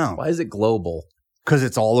it down. Why is it global? Because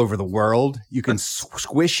it's all over the world. You can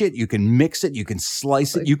squish it, you can mix it, you can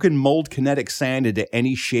slice it, you can mold kinetic sand into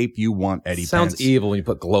any shape you want, Eddie Pence. Sounds evil when you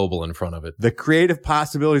put global in front of it. The creative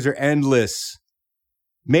possibilities are endless.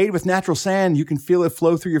 Made with natural sand, you can feel it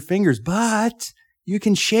flow through your fingers, but you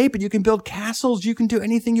can shape it. You can build castles. You can do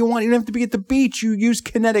anything you want. You don't have to be at the beach. You use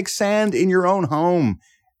kinetic sand in your own home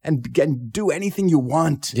and do anything you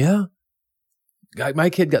want. Yeah.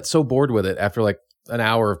 My kid got so bored with it after like an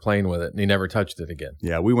hour of playing with it, and he never touched it again.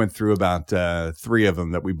 Yeah, we went through about 3 of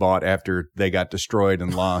them that we bought after they got destroyed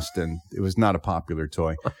and lost, and it was not a popular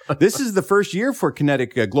toy. This is the first year for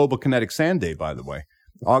Global Kinetic Sand Day, by the way.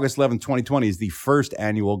 August 11th, 2020 is the first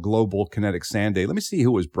annual Global Kinetic Sand Day. Let me see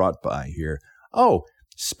who was brought by here. Oh,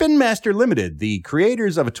 Spin Master Limited, the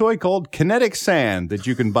creators of a toy called Kinetic Sand that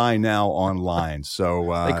you can buy now online.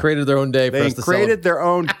 So they created their own day for us to sell. They created their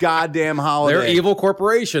own goddamn holiday. They're evil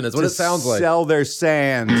corporation is what it sounds like. Sell their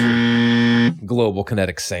sand. Global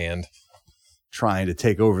Kinetic Sand. Trying to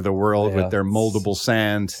take over the world with their moldable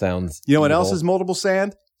sand. Sounds You know what evil. else is moldable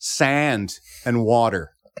sand? Sand and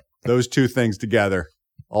water. Those two things together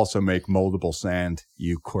also make moldable sand,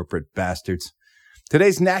 you corporate bastards.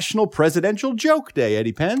 Today's National Presidential Joke Day,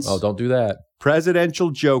 Eddie Pence. Oh, don't do that.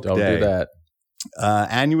 Presidential Joke Day. Don't do that.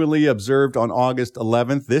 Annually observed on August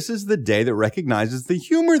 11th. This is the day that recognizes the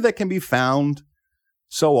humor that can be found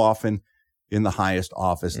so often in the highest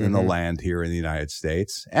office in the land here in the United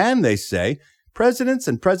States. And they say presidents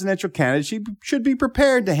and presidential candidates should be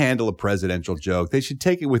prepared to handle a presidential joke. They should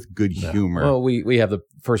take it with good humor. Well, we have the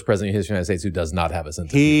first president in history of the United States who does not have a sense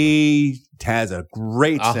of humor. He has a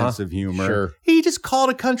great sense of humor. Sure. He just called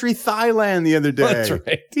a country Thailand the other day. That's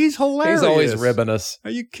right. He's hilarious. He's always ribbing us.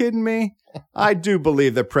 Are you kidding me? I do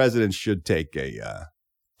believe that presidents should take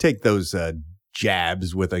those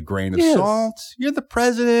jabs with a grain of salt. You're the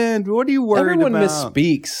president. What are you worried Everyone about?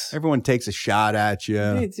 misspeaks. Everyone takes a shot at you.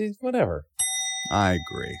 It's whatever. I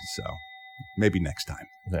agree. So maybe next time.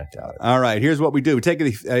 I doubt it. All right. Here's what we do. We take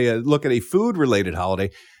a look at a food-related holiday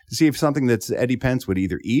to see if something that's Eddie Pence would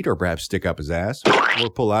either eat or perhaps stick up his ass or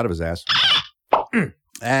pull out of his ass.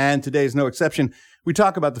 And today is no exception. We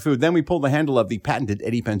talk about the food. Then we pull the handle of the patented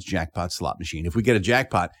Eddie Pence jackpot slot machine. If we get a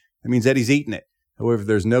jackpot, that means Eddie's eating it. However, if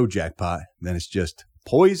there's no jackpot, then it's just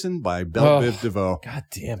poisoned by Belle Biv DeVoe. God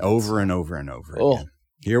damn it. Over and over and over again.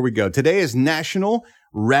 Here we go. Today is National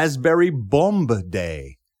Raspberry Bomb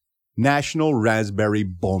Day. National Raspberry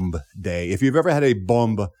Bomb Day. If you've ever had a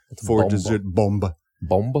bomb for dessert, bomb.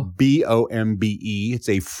 Bomb? B-O-M-B-E. It's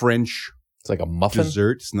a French It's like a muffin?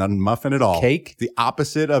 dessert. It's not a muffin at all. Cake? The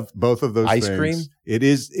opposite of both of those Ice things. cream?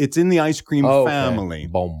 It's in the ice cream Oh, okay. family.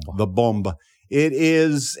 Bomb. The bomb. It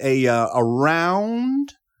is a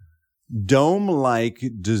round, dome-like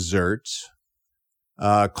dessert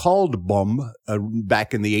called bomb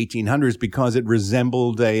back in the 1800s because it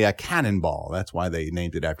resembled a cannonball. That's why they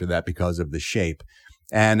named it after that, because of the shape.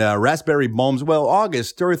 And raspberry bombs, well,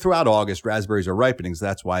 throughout August, raspberries are ripening, so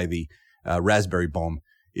that's why the raspberry bomb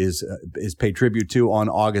is paid tribute to on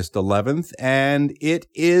August 11th. And it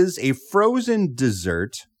is a frozen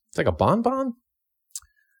dessert. It's like a bonbon?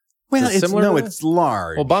 Well, similar to it's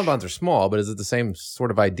large. Well, bonbons are small, but is it the same sort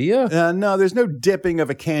of idea? No, there's no dipping of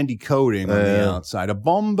a candy coating on the outside. A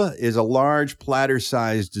bombe is a large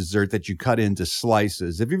platter-sized dessert that you cut into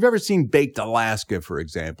slices. If you've ever seen Baked Alaska, for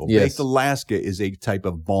example, Yes. Baked Alaska is a type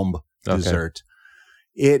of bombe dessert.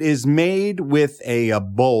 It is made with a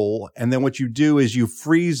bowl, and then what you do is you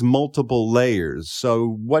freeze multiple layers. So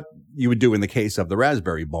what you would do in the case of the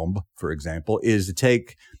raspberry bombe, for example, is to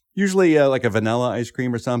take usually like a vanilla ice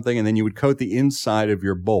cream or something, and then you would coat the inside of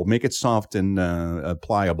your bowl, make it soft and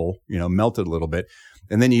pliable, melt it a little bit.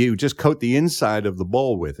 And then you just coat the inside of the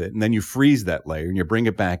bowl with it, and then you freeze that layer, and you bring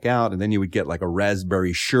it back out, and then you would get like a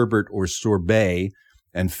raspberry sherbet or sorbet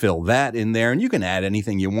and fill that in there. And you can add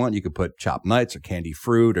anything you want. You could put chopped nuts or candy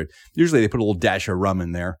fruit, or usually they put a little dash of rum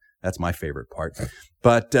in there. That's my favorite part.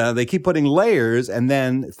 But they keep putting layers, and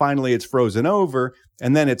then finally it's frozen over,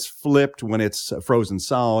 and then it's flipped when it's frozen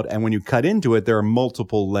solid. And when you cut into it, there are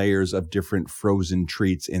multiple layers of different frozen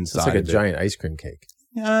treats inside. It's like of a giant ice cream cake.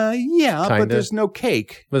 Yeah, Kinda. but there's no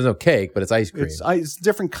cake. There's no cake, but it's ice cream. It's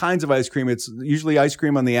different kinds of ice cream. It's usually ice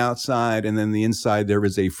cream on the outside, and then the inside there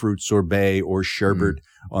is a fruit sorbet or sherbet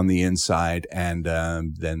on the inside, and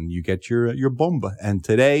then you get your bombe. And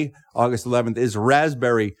today, August 11th, is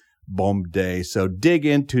Raspberry Bombe Day. So dig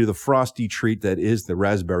into the frosty treat that is the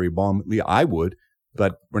raspberry bombe. I would,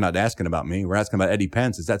 but we're not asking about me. We're asking about Eddie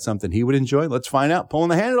Pence. Is that something he would enjoy? Let's find out. Pulling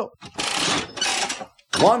the handle.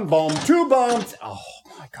 1 bombe, 2 bombs. Oh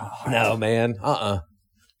my God. No, man. I'm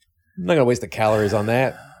not going to waste the calories on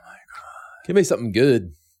that. Oh my God. Give me something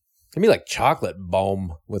good. Give me like chocolate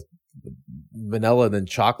bombe with vanilla and then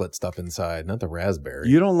chocolate stuff inside, not the raspberry.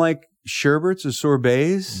 You don't like sherbets or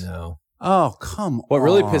sorbets? No. Oh, come on. What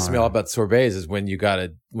really pisses me off about sorbets is when you're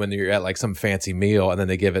at like some fancy meal and then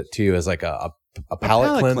they give it to you as like a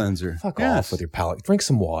palate cleanser. Fuck off with your palate. Drink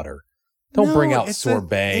some water. Don't bring out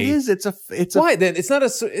sorbet. It's a why then? It's not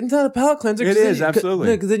a palate cleanser. It is,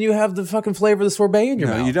 absolutely. Because then you have the fucking flavor of the sorbet in your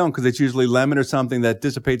mouth. No, you don't, because it's usually lemon or something that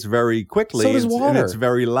dissipates very quickly. So does water. And it's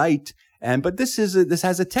very light. But this has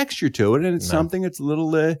a texture to it, and it's something. It's a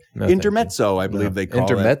little intermezzo, I believe they call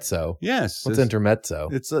intermezzo. it. Yes, what's intermezzo?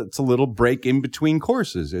 It's a little break in between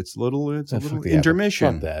courses. It's a little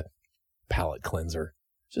intermission. Fuck that palate cleanser.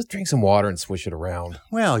 Just drink some water and swish it around.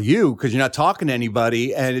 Well, because you're not talking to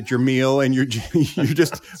anybody, and at your meal, and you're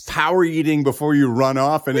just power eating before you run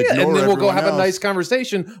off and ignore and then we'll go have else. a nice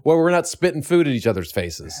conversation where we're not spitting food at each other's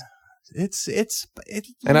faces. It's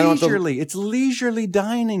and leisurely. It's leisurely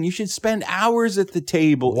dining. You should spend hours at the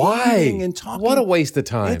table eating and talking. What a waste of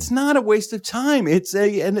time. It's not a waste of time. It's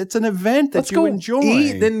an event that Let's you go enjoy.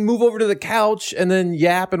 Eat, then move over to the couch and then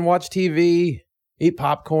yap and watch TV. Eat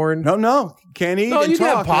popcorn. No, can't eat. No, and you can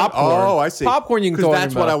have talk. popcorn. Oh, I see. Popcorn you can throw in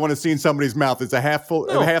that's your what I mouth. want to see in somebody's mouth. It's a half mouth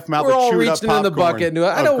We're of all chewed up reaching popcorn. in the bucket.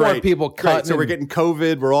 I don't want people cutting. Great. So we're getting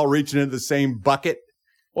COVID. We're all reaching into the same bucket.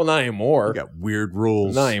 Well, not anymore. You got weird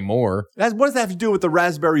rules. Not anymore. What does that have to do with the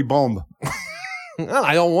raspberry bombe?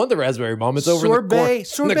 I don't want the raspberry bombe. It's over in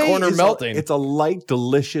the corner melting. It's a light,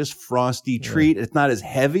 delicious, frosty treat. It's not as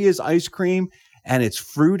heavy as ice cream, and it's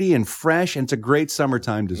fruity and fresh, and it's a great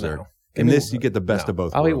summertime dessert. No. And this, you get the best of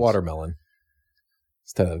both I'll worlds. eat watermelon.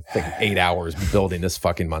 Instead of taking 8 hours building this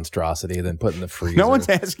fucking monstrosity and then put it in the freezer. No one's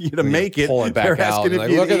asking you to make it. Pull it back They're out. asking if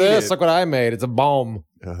Like, you'd look at eat this. it. Look what I made. It's a bomb.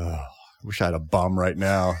 I wish I had a bomb right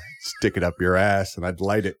now. Stick it up your ass, and I'd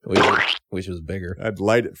light it. Wish it was bigger. I'd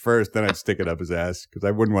light it first, then I'd stick it up his ass, because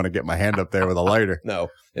I wouldn't want to get my hand up there with a lighter. No,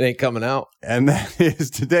 it ain't coming out. And that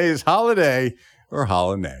is today's holiday or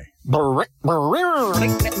holiday. Holiday or holiday,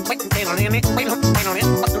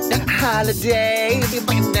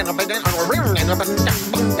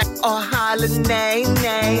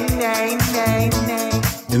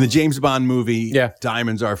 In the James Bond movie,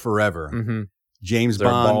 Diamonds Are Forever, James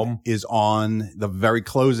Bond is on the very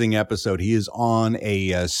closing episode. He is on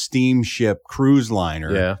a steamship cruise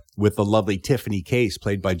liner with the lovely Tiffany Case,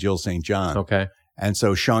 played by Jill St. John. Okay. And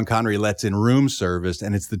so Sean Connery lets in room service,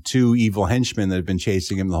 and it's the two evil henchmen that have been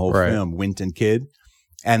chasing him the whole film, Wint and Kidd.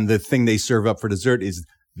 And the thing they serve up for dessert is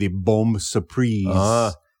the bombe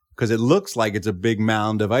surprise. Because it looks like it's a big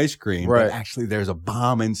mound of ice cream, but actually there's a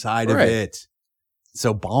bomb inside of it.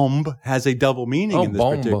 So bombe has a double meaning in this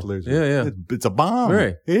particular. Yeah. It's a bomb.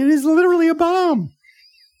 Right. It is literally a bomb.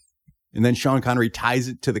 And then Sean Connery ties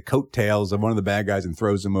it to the coattails of one of the bad guys and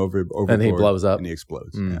throws him overboard. And he blows up. And he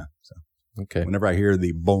explodes. Yeah. So okay. Whenever I hear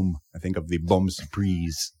the bombe, I think of the bombe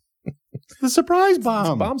surprise. The surprise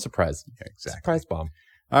bomb. Bomb surprise. Yeah, exactly. Surprise bomb.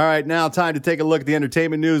 All right, now time to take a look at the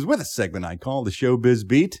entertainment news with a segment I call the Showbiz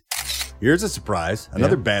Beat. Here's a surprise,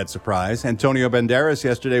 another bad surprise. Antonio Banderas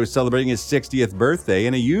yesterday was celebrating his 60th birthday,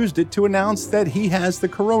 and he used it to announce that he has the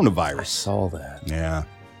coronavirus. I saw that. Yeah.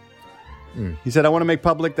 He said, I want to make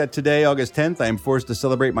public that today, August 10th, I am forced to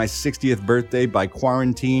celebrate my 60th birthday by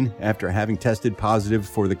quarantine after having tested positive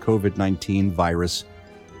for the COVID-19 virus.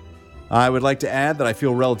 I would like to add that I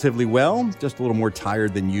feel relatively well, just a little more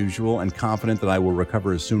tired than usual, and confident that I will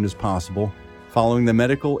recover as soon as possible, following the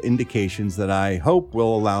medical indications that I hope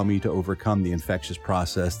will allow me to overcome the infectious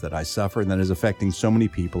process that I suffer and that is affecting so many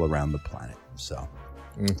people around the planet. So,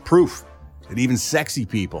 proof that even sexy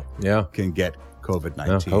people can get COVID-19.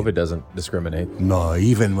 No, COVID doesn't discriminate. No,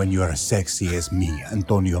 even when you're as sexy as me,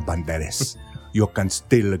 Antonio Banderas, you can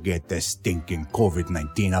still get the stinking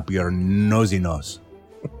COVID-19 up your nosy nose,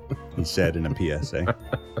 he said in a PSA.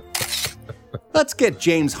 Let's get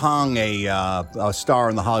James Hong a star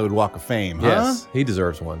on the Hollywood Walk of Fame, huh? Yes, he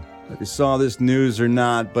deserves one. If you saw this news or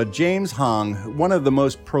not, but James Hong, one of the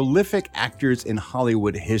most prolific actors in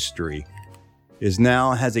Hollywood history, has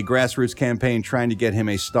a grassroots campaign trying to get him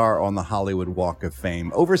a star on the Hollywood Walk of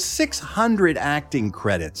Fame. Over 600 acting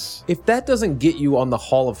credits. If that doesn't get you on the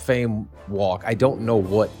Hall of Fame walk, I don't know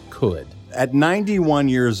what could. At 91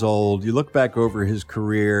 years old, you look back over his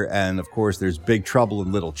career, and of course, there's Big Trouble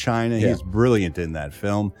in Little China. Yeah. He's brilliant in that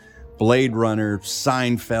film. Blade Runner,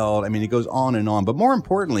 Seinfeld. I mean, he goes on and on. But more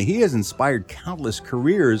importantly, he has inspired countless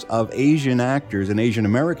careers of Asian actors and Asian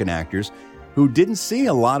American actors who didn't see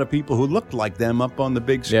a lot of people who looked like them up on the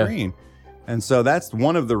big screen. Yeah. And so that's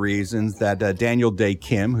one of the reasons that Daniel Day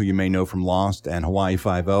Kim, who you may know from Lost and Hawaii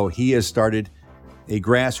Five-0, he has started a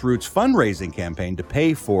grassroots fundraising campaign to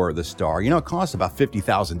pay for the star. You know, it costs about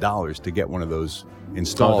 $50,000 to get one of those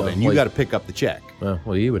installed, and you got to pick up the check.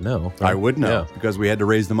 Well, you would know. I would know, because we had to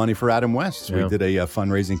raise the money for Adam West. So we did a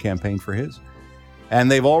fundraising campaign for his. And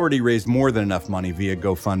they've already raised more than enough money via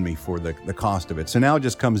GoFundMe for the cost of it. So now it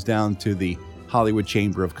just comes down to the Hollywood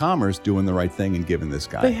Chamber of Commerce doing the right thing and giving this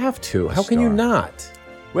guy They have to. How can you not?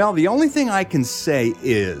 Well, the only thing I can say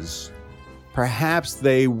is perhaps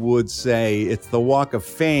they would say it's the Walk of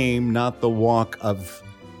Fame, not the Walk of,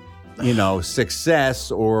 success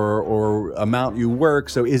or amount you work.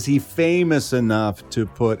 So is he famous enough to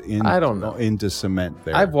put in? I don't know. Into cement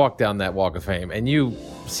there? I've walked down that Walk of Fame, and you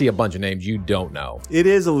see a bunch of names you don't know. It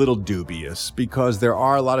is a little dubious because there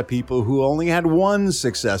are a lot of people who only had one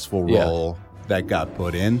successful role that got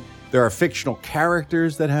put in. There are fictional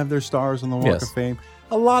characters that have their stars on the Walk of Fame.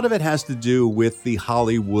 A lot of it has to do with the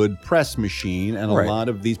Hollywood press machine, and a lot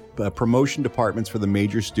of these promotion departments for the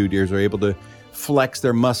major studios are able to flex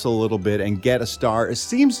their muscle a little bit and get a star. It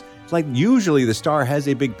seems like usually the star has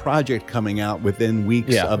a big project coming out within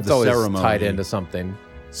weeks of the ceremony. Tied into something.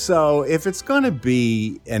 So if it's going to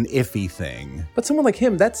be an iffy thing. But someone like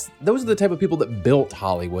him, those are the type of people that built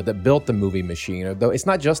Hollywood, that built the movie machine. Though it's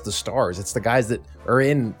not just the stars, it's the guys that are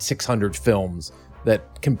in 600 films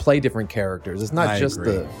that can play different characters. It's not just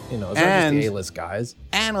the A-list guys.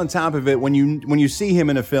 And on top of it, when you see him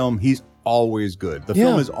in a film, he's always good. The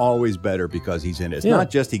film is always better because he's in it. It's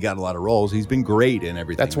not just he got a lot of roles. He's been great in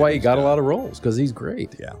everything. That's why he got a lot of roles, because he's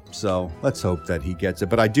great. Yeah. So let's hope that he gets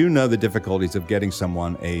it. But I do know the difficulties of getting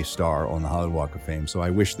someone a star on the Hollywood Walk of Fame, so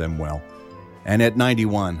I wish them well. And at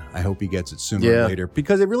 91, I hope he gets it sooner or later,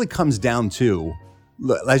 because it really comes down to,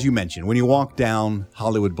 as you mentioned, when you walk down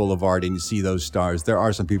Hollywood Boulevard and you see those stars, there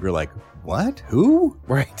are some people who are like, what? Who?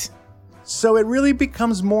 Right. So it really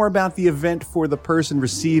becomes more about the event for the person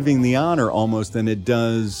receiving the honor almost than it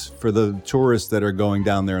does for the tourists that are going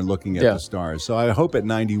down there and looking at the stars. So I hope at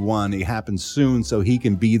 91 it happens soon so he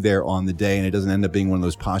can be there on the day and it doesn't end up being one of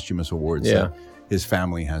those posthumous awards that his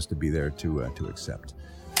family has to be there to accept.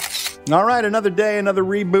 All right, another day, another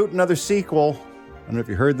reboot, another sequel. I don't know if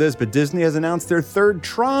you heard this, but Disney has announced their third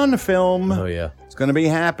Tron film. Oh, yeah. It's going to be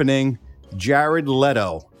happening. Jared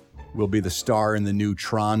Leto will be the star in the new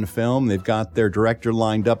Tron film. They've got their director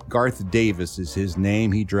lined up. Garth Davis is his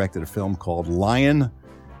name. He directed a film called Lion,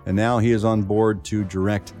 and now he is on board to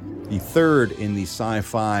direct the third in the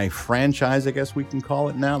sci-fi franchise, I guess we can call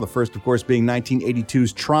it now. The first, of course, being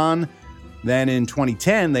 1982's Tron. Then in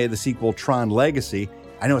 2010, they had the sequel Tron Legacy.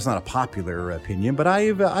 I know it's not a popular opinion, but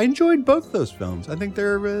I enjoyed both of those films. I think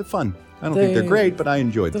they're fun. I don't think they're great, but I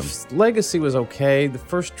enjoyed them. Legacy was okay. The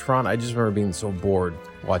first Tron, I just remember being so bored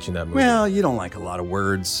watching that movie. Well, you don't like a lot of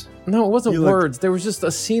words. No, it wasn't words. There was just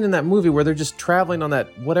a scene in that movie where they're just traveling on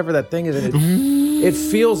that, whatever that thing is. And it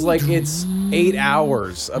feels like it's 8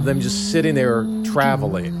 hours of them just sitting there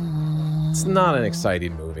traveling. It's not an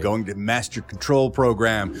exciting movie. Going to master control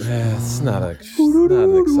program. It's not an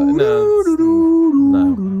exciting.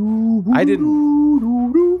 No. I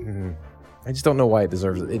didn't. I just don't know why it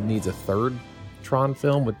deserves it. It needs a third Tron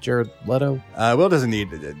film with Jared Leto. Well, it doesn't need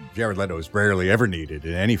Jared Leto is rarely ever needed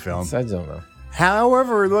in any film. I don't know.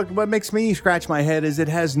 However, look, what makes me scratch my head is it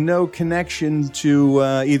has no connection to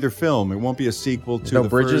either film. It won't be a sequel to no the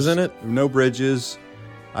bridges first. in it? No bridges.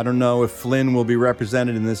 I don't know if Flynn will be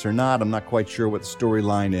represented in this or not. I'm not quite sure what the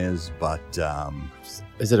storyline is, but...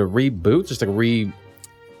 is it a reboot? Just like a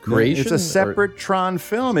recreation? It's a separate Tron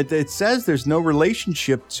film. It says there's no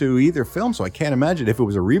relationship to either film, so I can't imagine. If it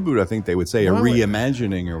was a reboot, I think they would say a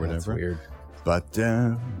reimagining or whatever. That's weird. But...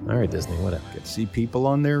 all right, Disney, whatever. Get to see people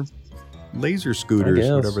on their... laser scooters,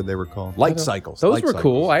 whatever they were called. Light cycles. Those were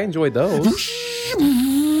cool. I enjoyed those.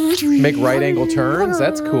 Make right angle turns.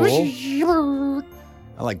 That's cool.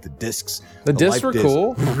 I like the discs. The discs were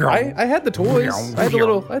cool. I had the toys. I had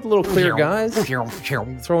the little clear guys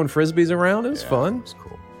throwing frisbees around. It was fun. It was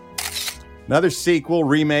cool. Another sequel,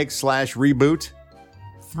 remake / reboot.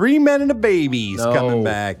 3 Men and a Baby's coming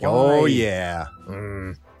back. Why? Oh yeah.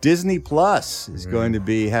 Disney Plus is going to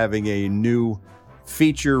be having a new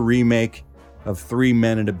feature remake of 3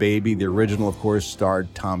 Men and a Baby. The original, of course,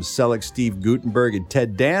 starred Tom Selleck, Steve Guttenberg, and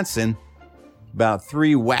Ted Danson. About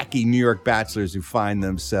 3 wacky New York bachelors who find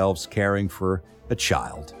themselves caring for a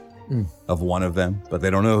child of one of them, but they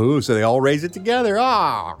don't know who, so they all raise it together.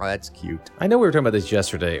 Ah, that's cute. I know we were talking about this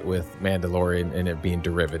yesterday with Mandalorian and it being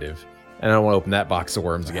derivative, and I don't want to open that box of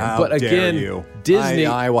worms again. How but again, dare you. Disney...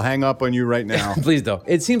 I will hang up on you right now. Please don't.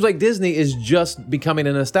 It seems like Disney is just becoming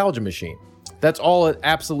a nostalgia machine. That's all it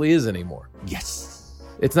absolutely is anymore. Yes.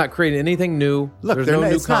 It's not creating anything new. Look, there's no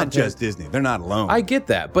new it's not content. just Disney. They're not alone. I get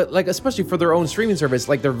that, but like especially for their own streaming service,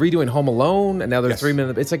 like they're redoing Home Alone, and now they're 3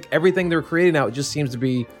 minutes. It's like everything they're creating now. It just seems to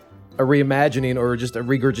be a reimagining or just a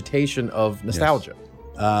regurgitation of nostalgia.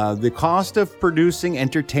 The cost of producing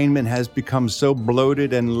entertainment has become so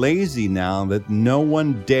bloated and lazy now that no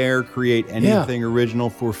one dare create anything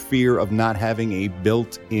original for fear of not having a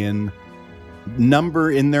built-in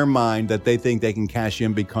number in their mind that they think they can cash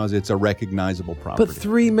in because it's a recognizable property. But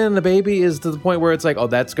 3 Men and a Baby is to the point where it's like, oh,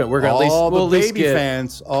 that's good. We're gonna all at least, the baby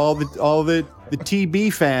fans, all the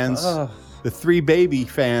TB fans, the 3 Baby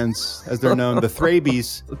fans, as they're known, the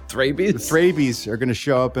Thrabies. The Thrabies? The Thrabies are going to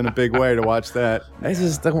show up in a big way to watch that.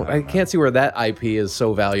 I can't see where that IP is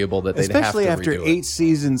so valuable that they'd especially have to after redo 8 it.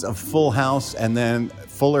 seasons of Full House and then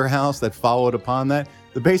Fuller House that followed upon that.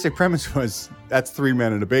 The basic premise was that's 3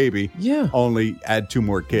 Men and a Baby. Yeah. Only add 2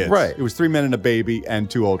 more kids. Right. It was 3 Men and a Baby and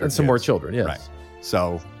 2 older And some kids. more children, yes. Right.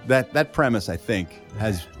 So that premise, I think,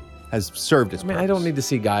 has served its purpose. I don't need to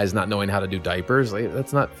see guys not knowing how to do diapers. Like,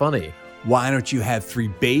 that's not funny. Why don't you have 3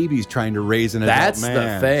 babies trying to raise an adult That's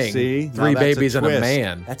man? the thing. See? 3 Now that's babies and a twist.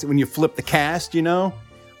 man. That's when you flip the cast, you know?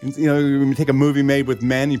 You know, when you take a movie made with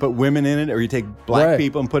men, you put women in it, or you take black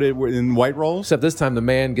people and put it in white roles. Except this time the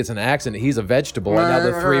man gets an accident. He's a vegetable. And now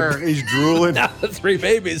the 3... He's drooling. Now the 3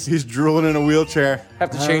 babies. He's drooling in a wheelchair. Have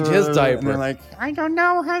to change his diaper. And they're like, I don't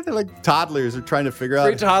know how to... Like toddlers are trying to figure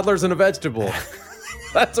 3 out... toddlers and a vegetable.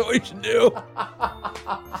 That's what we should do.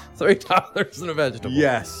 3 toddlers and a vegetable.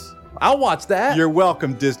 Yes. I'll watch that. You're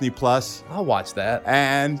welcome, Disney Plus. I'll watch that.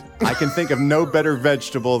 And I can think of no better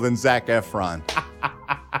vegetable than Zac Efron.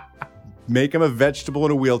 Make him a vegetable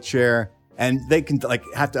in a wheelchair, and they can like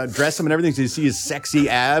have to dress him and everything so you see his sexy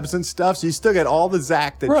abs and stuff. So you still get all the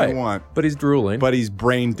Zac that you want. But he's drooling. But he's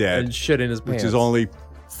brain dead. And shit in his which pants. is only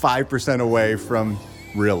 5% away from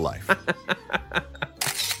real life.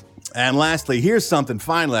 And lastly, here's something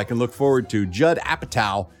finally I can look forward to. Judd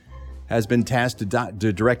Apatow has been tasked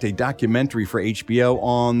to direct a documentary for HBO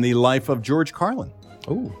on the life of George Carlin.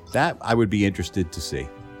 Ooh. That I would be interested to see.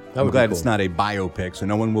 That I'm would be glad cool. it's not a biopic, so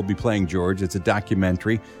no one will be playing George. It's a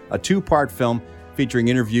documentary, a 2-part film featuring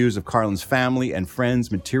interviews of Carlin's family and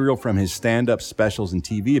friends, material from his stand-up specials and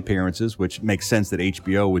TV appearances, which makes sense that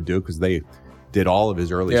HBO would do because they did all of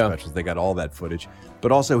his early specials. They got all that footage.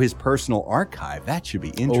 But also his personal archive. That should be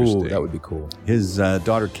interesting. Oh, that would be cool. His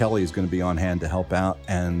daughter Kelly is going to be on hand to help out,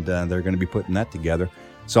 and they're going to be putting that together.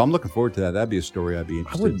 So I'm looking forward to that. That'd be a story I'd be I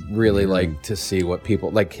interested would in. really like to see what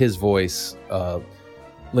people, like his voice,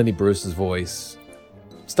 Lenny Bruce's voice,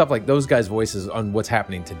 stuff like those guys' voices on what's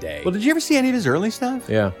happening today. Well, did you ever see any of his early stuff?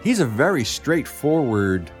 Yeah. He's a very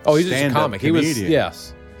straightforward Oh, he's just a stand-up comic. comedian. He was,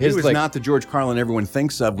 yes. He was not the George Carlin everyone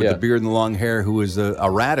thinks of with the beard and the long hair who was a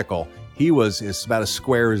radical. He was about as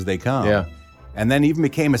square as they come. Yeah. And then even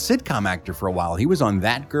became a sitcom actor for a while. He was on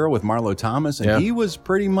That Girl with Marlo Thomas, and he was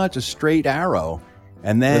pretty much a straight arrow.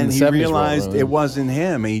 And then the he 70s realized rolled around. it wasn't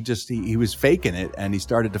him. He was faking it, and he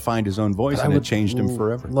started to find his own voice, and it changed him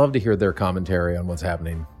forever. Love to hear their commentary on what's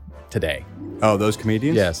happening today. Oh, those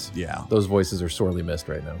comedians? Yes. Yeah. Those voices are sorely missed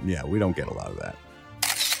right now. Yeah, we don't get a lot of that.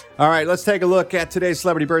 All right, let's take a look at today's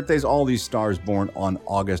celebrity birthdays. All these stars born on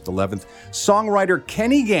August 11th. Songwriter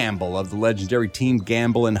Kenny Gamble of the legendary team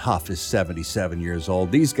Gamble and Huff is 77 years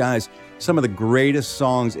old. These guys, some of the greatest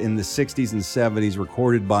songs in the 60s and 70s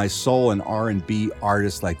recorded by soul and R&B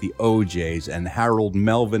artists like the OJs and Harold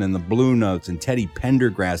Melvin and the Blue Notes and Teddy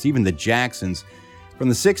Pendergrass, even the Jacksons. From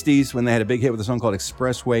the 60s, when they had a big hit with a song called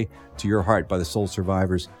Expressway to Your Heart by the Soul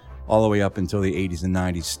Survivors, all the way up until the 80s and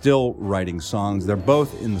 90s, still writing songs. They're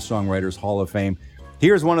both in the Songwriters Hall of Fame.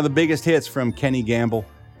 Here's one of the biggest hits from Kenny Gamble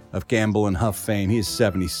of Gamble and Huff fame. He is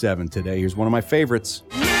 77 today. Here's one of my favorites.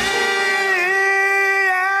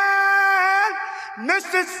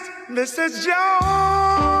 Mrs.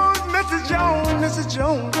 Jones, Mrs. Jones, Mrs.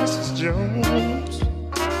 Jones, Mrs. Jones.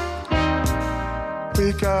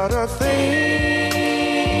 We got a thing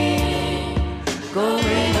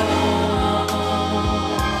going on.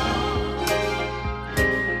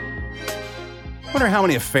 I wonder how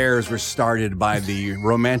many affairs were started by the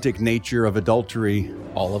romantic nature of adultery.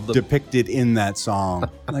 All of them. Depicted in that song.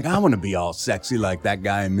 Like, I want to be all sexy like that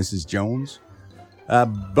guy and Mrs. Jones.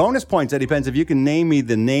 Bonus points, Eddie Pence, if you can name me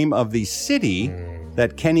the name of the city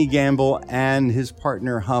that Kenny Gamble and his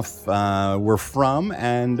partner Huff were from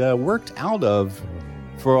and worked out of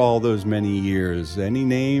for all those many years. Any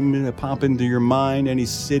name pop into your mind? Any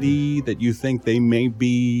city that you think they may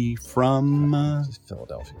be from?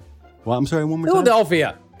 Philadelphia. Well, I'm sorry, one more time.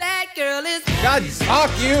 Philadelphia. That girl is God, fuck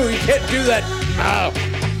you. You can't do that. Oh.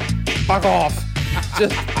 Fuck off.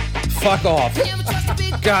 Just fuck off.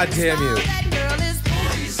 God damn you.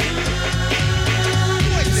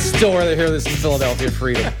 Still rather hear this in Philadelphia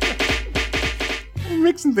Freedom.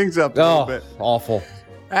 Mixing things up a little bit. Awful.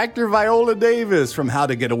 Actor Viola Davis from How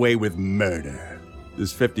to Get Away with Murder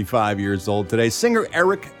is 55 years old today. Singer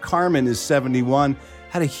Eric Carmen is 71.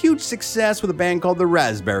 Had a huge success with a band called the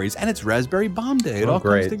Raspberries, and it's Raspberry Bomb Day. It all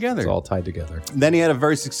great. comes together. It's all tied together. Then he had a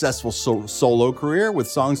very successful solo career with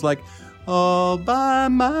songs like All By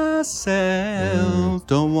Myself,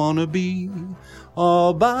 Don't Wanna Be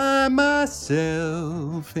All By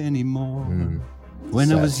Myself Anymore. When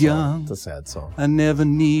Sad I was song. young, It's a sad song. I never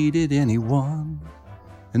needed anyone,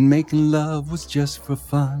 and making love was just for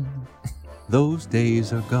fun. Those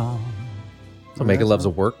days are gone. So making love's a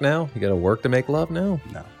work now? You got to work to make love now?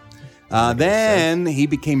 No. Then he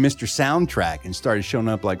became Mr. Soundtrack and started showing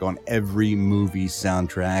up like on every movie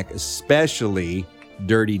soundtrack, especially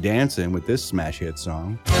Dirty Dancing with this smash hit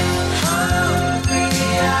song.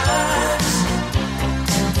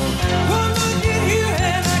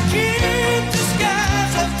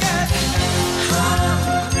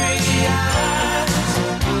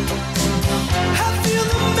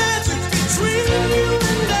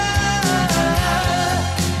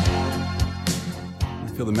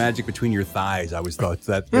 The magic between your thighs. I always thought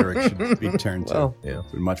that lyric should be turned to. Well, yeah.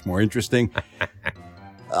 Much more interesting.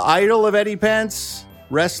 Idol of Eddie Pence,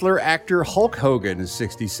 wrestler, actor Hulk Hogan is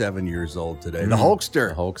 67 years old today. The Hulkster.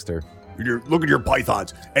 The Hulkster. Look at your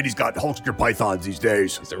pythons. Eddie's got Hulkster pythons these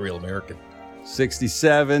days. He's a real American.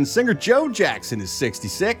 67. Singer Joe Jackson is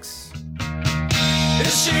 66.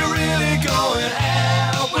 Is she really going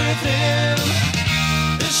out with him?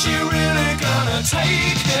 Is she really gonna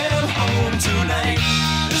take him home tonight?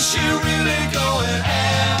 Is she really going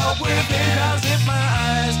out with him? 'Cause if my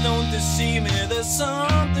eyes don't deceive me, there's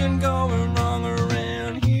something going wrong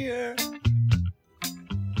around here.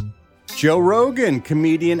 Joe Rogan,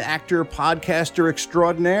 comedian, actor, podcaster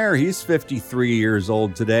extraordinaire. He's 53 years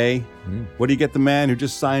old today. What do you get the man who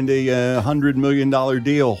just signed a $100 million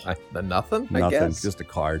deal? Nothing, I Nothing, guess. just a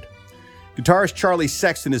card. Guitarist Charlie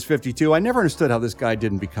Sexton is 52. I never understood how this guy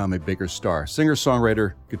didn't become a bigger star.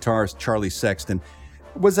 Singer-songwriter, guitarist Charlie Sexton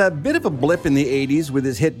was a bit of a blip in the 80s with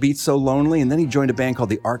his hit Beat So Lonely, and then he joined a band called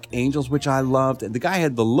the Archangels, which I loved. And the guy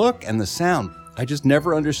had the look and the sound. I just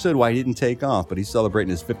never understood why he didn't take off, but he's celebrating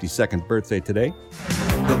his 52nd birthday today.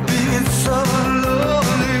 Being so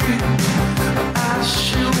lonely, I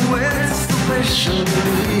should wait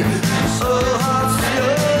patiently. So hard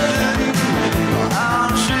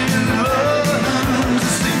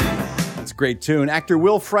It's a great tune. Actor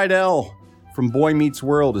Will Friedle from Boy Meets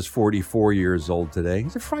World is 44 years old today.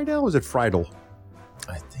 Is it Friedle or is it Friedle?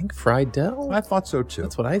 I think Friedle. I thought so too.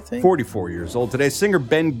 That's what I think. 44 years old today. Singer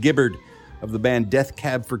Ben Gibbard of the band Death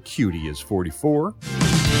Cab for Cutie is 44.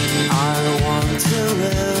 I want to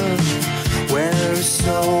live where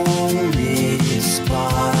soul meets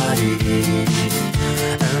body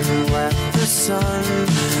and let the sun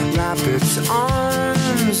wrap its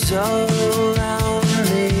arms around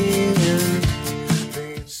me.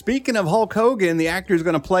 Speaking of Hulk Hogan, the actor who's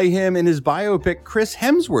going to play him in his biopic, Chris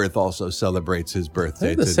Hemsworth, also celebrates his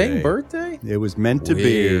birthday the today. same birthday? It was meant to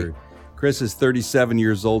Weird. be. Chris is 37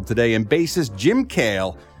 years old today, and bassist Jim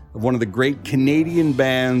Cale of one of the great Canadian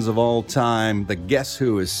bands of all time, the Guess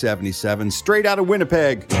Who, is 77, straight out of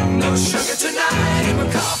Winnipeg. No sugar tonight in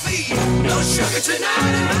my coffee. No sugar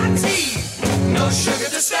tonight in my tea. No sugar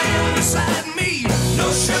to stand beside me. No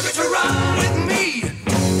sugar to run with me.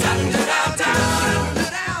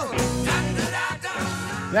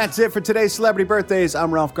 That's it for today's Celebrity Birthdays.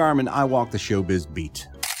 I'm Ralph Garman. I walk the showbiz beat.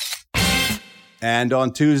 And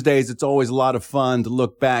on Tuesdays, it's always a lot of fun to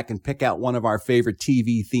look back and pick out one of our favorite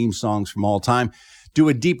TV theme songs from all time, do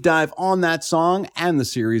a deep dive on that song and the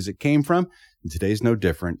series it came from. And today's no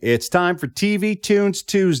different. It's time for TV Tunes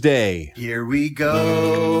Tuesday. Here we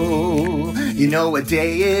go. You know what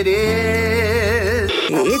day it is.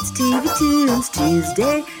 It's TV Tunes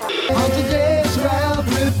Tuesday. On today's Ralph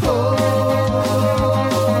Report.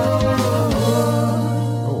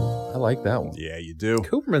 I like that one. Yeah, you do.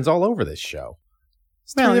 Cooperman's all over this show.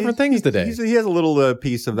 It's Well, three different things today. He has a little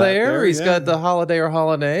piece of that there. He's got the Holiday or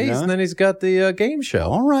Holidays, Yeah. and then he's got the game show.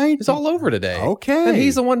 All right. He's all over today. Okay. And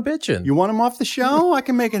he's the one bitching. You want him off the show? I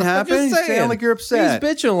can make it happen. I'm just You saying. sound like you're upset. He's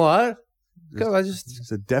bitching a lot.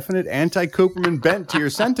 It's a definite anti-Cooperman bent to your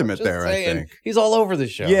sentiment Just there, saying. I think. He's all over the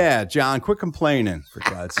show. Yeah, John, quit complaining, for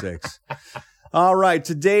God's sakes. All right,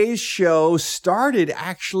 today's show started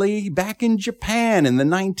actually back in Japan in the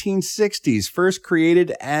 1960s, first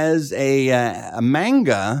created as a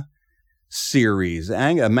manga series,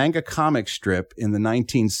 a manga comic strip in the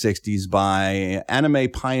 1960s by anime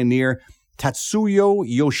pioneer Tatsuyo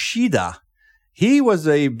Yoshida. He was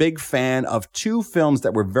a big fan of two films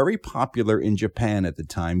that were very popular in Japan at the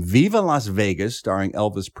time, Viva Las Vegas, starring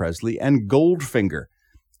Elvis Presley, and Goldfinger.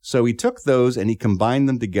 So he took those and he combined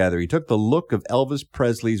them together. He took the look of Elvis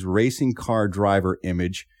Presley's racing car driver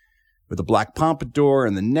image with the black pompadour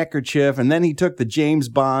and the neckerchief, and then he took the James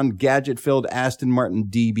Bond gadget-filled Aston Martin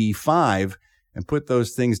DB5 and put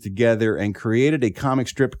those things together and created a comic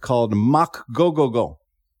strip called Mach Go-Go-Go.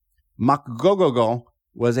 Mach Go-Go-Go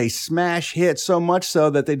was a smash hit, so much so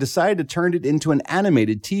that they decided to turn it into an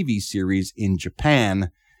animated TV series in Japan.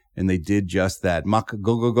 And they did just that. Mach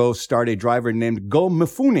Go-Go-Go starred a driver named Go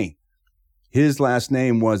Mifune. His last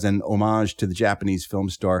name was an homage to the Japanese film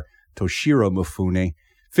star Toshiro Mifune.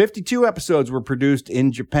 52 episodes were produced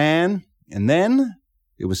in Japan. And then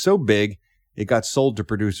it was so big, it got sold to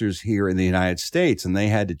producers here in the United States. And they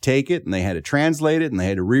had to take it, and they had to translate it, and they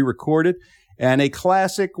had to re-record it. And a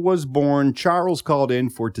classic was born. Charles called in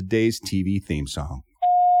for today's TV theme song.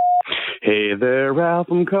 Hey there, Ralph.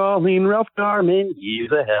 I'm calling Ralph Garman.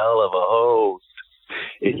 He's a hell of a host.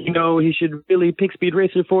 And you know he should really pick Speed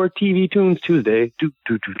Racer for TV Tunes Tuesday.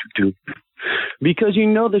 Because you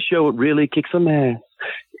know the show really kicks some ass.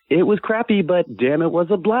 It was crappy, but damn, it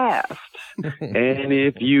was a blast. And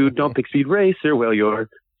if you don't pick Speed Racer, well, you're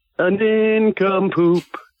a nincompoop.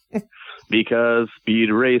 Because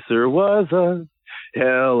Speed Racer was a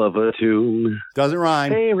hell of a tune. Doesn't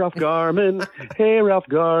rhyme. Hey, Ralph Garman. Hey, Ralph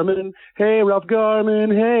Garman. Hey, Ralph Garman.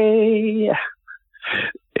 Hey.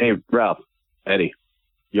 Hey, Ralph. Eddie.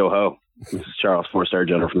 Yo-ho. This is Charles, 4-star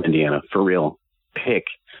general from Indiana. For real. Pick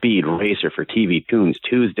Speed Racer for TV Tunes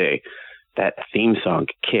Tuesday. That theme song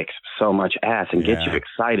kicks so much ass and gets you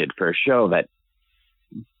excited for a show that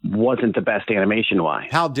wasn't the best animation-wise.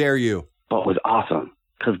 How dare you? But was awesome.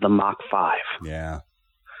 Because the Mach 5. Yeah.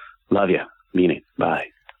 Love you. Mean it. Bye.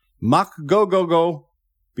 Mach Go-Go-Go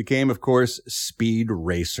became, of course, Speed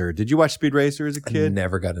Racer. Did you watch Speed Racer as a kid? I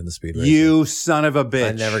never got into Speed Racer. You son of a bitch.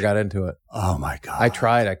 I never got into it. Oh, my God. I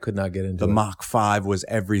tried. I could not get into it. The Mach 5 was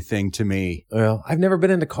everything to me. Well, I've never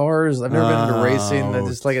been into cars. I've never been into racing.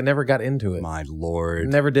 I never got into it. My Lord.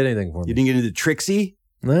 Never did anything for me. You didn't get into Trixie?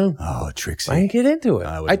 No. Oh, Trixie. I didn't get into it.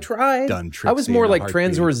 I I tried. done Trixie I was more in a like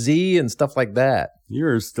heartbeat. Transwar Z and stuff like that.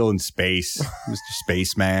 You're still in space, Mr.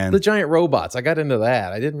 Spaceman. The giant robots. I got into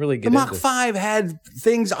that. I didn't really get The into Mach 5 had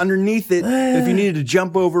things underneath it that if you needed to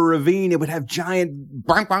jump over a ravine, it would have giant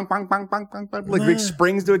bonk, bonk, bonk, bonk, bonk, bonk, bonk, like big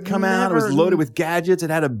springs that would come out. It was loaded with gadgets.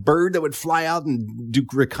 It had a bird that would fly out and do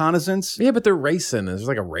reconnaissance. Yeah, but they're racing. It's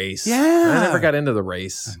like a race. Yeah. I never got into the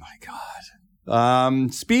race. Oh, my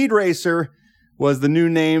God. Speed Racer was the new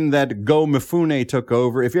name that Go Mifune took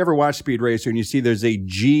over. If you ever watch Speed Racer and you see there's a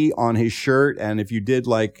G on his shirt, and if you did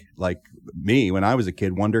like me when I was a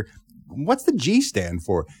kid, wonder, what's the G stand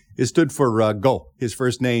for? It stood for Go, his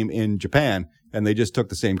first name in Japan. And they just took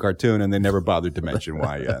the same cartoon and they never bothered to mention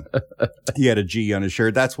why he had a G on his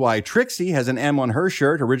shirt. That's why Trixie has an M on her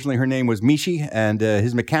shirt. Originally, her name was Mishi, and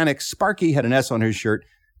his mechanic, Sparky, had an S on his shirt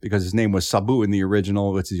because his name was Sabu in the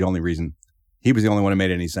original, which is the only reason. He was the only one who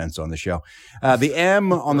made any sense on the show. The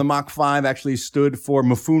M on the Mach 5 actually stood for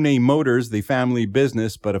Mifune Motors, the family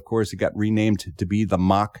business, but of course it got renamed to be the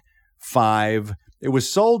Mach 5. It was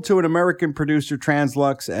sold to an American producer,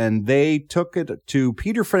 Translux, and they took it to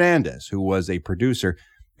Peter Fernandez, who was a producer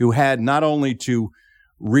who had not only to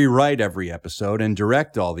rewrite every episode and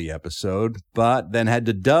direct all the episode, but then had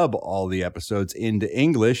to dub all the episodes into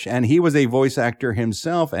English. And he was a voice actor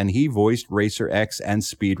himself, and he voiced Racer X and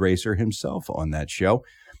Speed Racer himself on that show.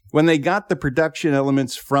 When they got the production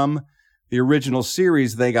elements from the original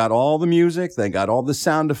series, they got all the music, they got all the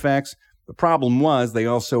sound effects. The problem was they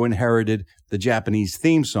also inherited the Japanese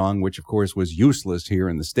theme song, which of course was useless here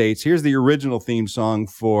in the States. Here's the original theme song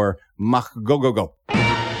for Mach Go Go Go.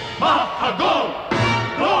 Mach Go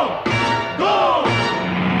Go Go.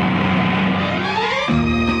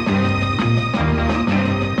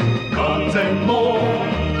 Kaze mo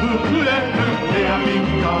fureru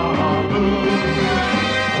teamikabu.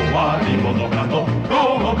 Owari mono ka to go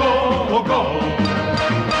go go.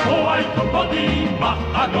 White body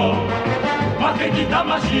Mach Go. 負けに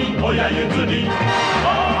魂親譲り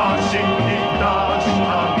走り出した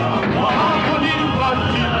が孫には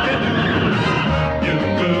聞ける行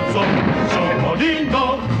くぞ勝利の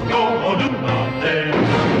ゴールまで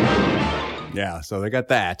Yeah, so they got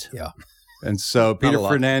that. Yeah. And so Peter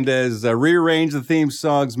Fernandez rearranged the theme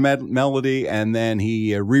song's melody, and then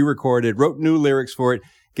he re-recorded, wrote new lyrics for it,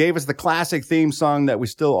 gave us the classic theme song that we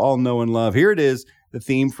still all know and love. Here it is, the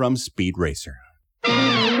theme from Speed Racer.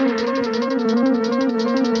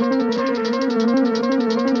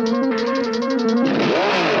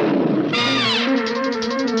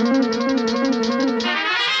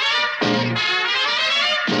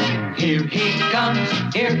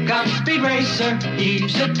 Here comes Speed Racer,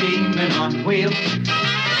 he's a demon on wheels.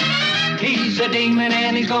 He's a demon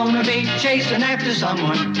and he's gonna be chasing after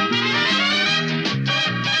someone.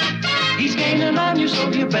 He's gaining on you, so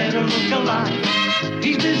you better look alive.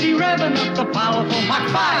 He's busy revving up the powerful Mach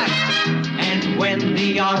 5. And when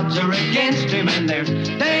the odds are against him and there's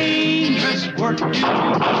dangerous work to do,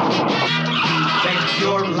 bet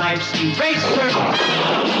your life, Speed Racer,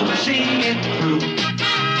 see it through.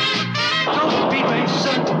 Go Speed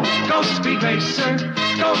Racer, go Speed Racer,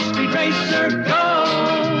 go Speed Racer,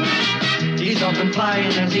 go! He's up and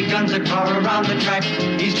flying as he guns a car around the track.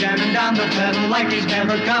 He's jamming down the pedal like he's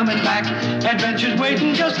never coming back. Adventure's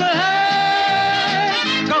waiting just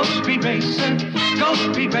ahead. Go Speed Racer, go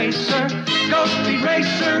Speed Racer, go Speed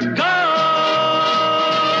Racer, go!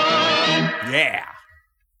 Yeah.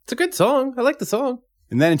 It's a good song. I like the song.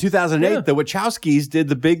 And then in 2008, the Wachowskis did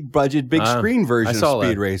the big budget, big screen version of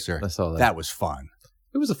Speed Racer. I saw that. That was fun.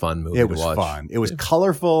 It was a fun movie It to was watch. fun. It was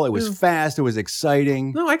colorful. It was fast. It was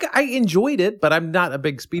exciting. No, I enjoyed it, but I'm not a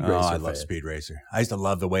big Speed Racer I fan. love Speed Racer. I used to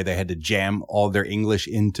love the way they had to jam all their English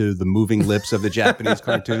into the moving lips of the Japanese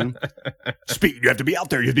cartoon. Speed, you have to be out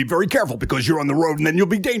there. You have to be very careful because you're on the road and then you'll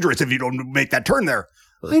be dangerous if you don't make that turn there.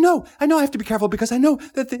 I know. I have to be careful because I know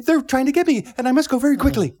that they're trying to get me and I must go very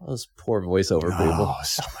quickly. Those poor voiceover people. Oh,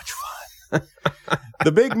 so much fun.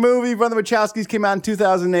 The big movie from the Wachowskis came out in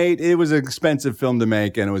 2008. It was an expensive film to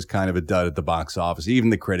make, and it was kind of a dud at the box office. Even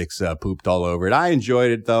the critics pooped all over it. I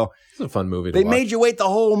enjoyed it, though. It's a fun movie to They watch. made you wait the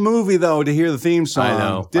whole movie, though, to hear the theme song. I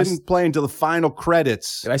know. Didn't play until the final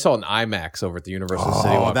credits. I saw an IMAX over at the Universal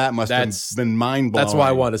City Walk. That must have been mind-blowing. That's why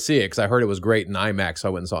I wanted to see it, because I heard it was great in IMAX, so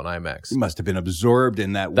I went and saw it in IMAX. You must have been absorbed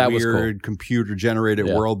in that was weird computer-generated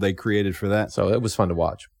world they created for that. So it was fun to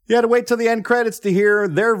watch. You had to wait till the end credits to hear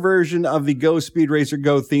their version of the Go Speed Racer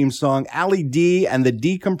Go theme song. Ali D and the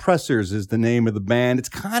Decompressors is the name of the band. It's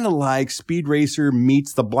kind of like Speed Racer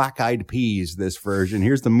meets the Black Eyed Peas, this version.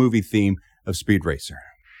 Here's the movie theme of Speed Racer.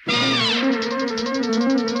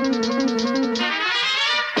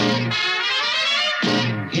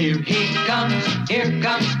 Here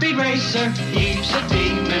comes Speed Racer. He's a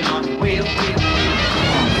demon on wheels.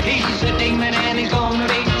 He's a demon and he's gonna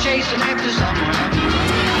be chasing after someone.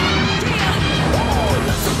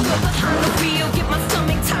 Turn the wheel, get my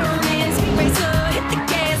stomach turning. Speed Racer, hit the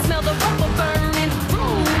gas, smell the rubber burning.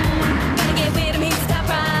 Gotta get with him, he's a top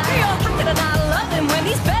ride. How could I not love him when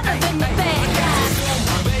he's better than the bad guy?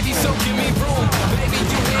 Baby, so give me room. Baby,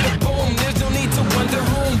 you hit a boom. There's no need to wonder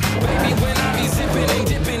room. Baby, when I be zipping and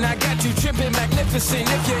dipping, I got you tripping magnificent.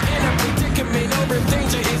 If you're in a predicament or if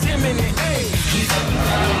danger is imminent, hey.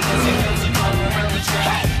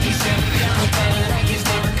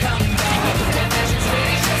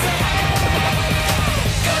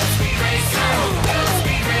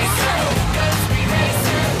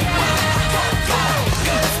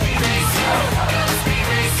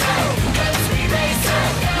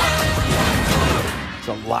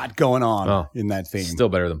 lot going on in that theme. Still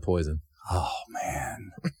better than Poison. Oh,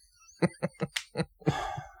 man.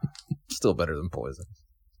 Still better than Poison.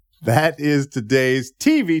 That is today's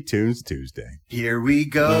TV Tunes Tuesday. Here we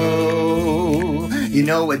go. You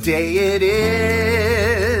know what day it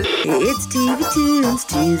is. It's TV Tunes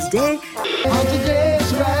Tuesday. On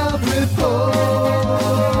today's Ralph Report.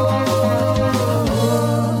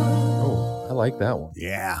 Oh, I like that one.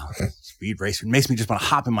 Yeah. Speed racer. It makes me just want to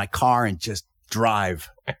hop in my car and just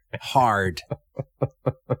drive hard.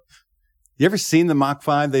 You ever seen the Mach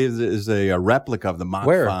 5? There's a replica of the Mach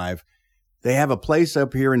 5. They have a place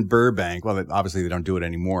up here in Burbank. Well, obviously they don't do it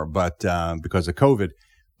anymore, but because of COVID.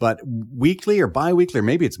 But weekly or bi-weekly, or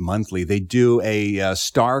maybe it's monthly, they do a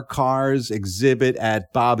Star Cars exhibit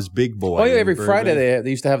at Bob's Big Boy. Oh, yeah, every Friday they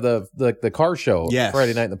used to have the car show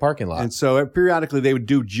Friday night in the parking lot. And so periodically they would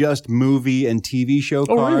do just movie and TV show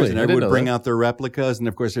cars. Really? And everyone would bring out their replicas. And,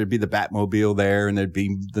 of course, there'd be the Batmobile there, and there'd be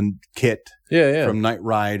the Kit from Knight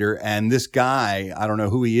Rider. And this guy, I don't know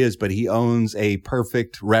who he is, but he owns a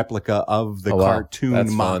perfect replica of the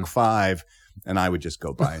cartoon Mach 5. And I would just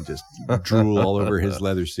go by and just drool all over his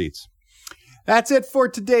leather seats. That's it for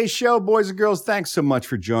today's show, boys and girls. Thanks so much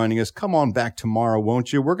for joining us. Come on back tomorrow,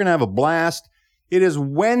 won't you? We're going to have a blast. It is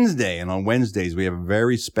Wednesday, and on Wednesdays we have a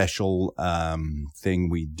very special thing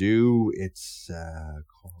we do. It's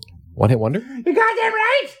One Hit Wonder? You got that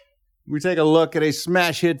right! We take a look at a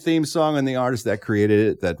smash hit theme song and the artist that created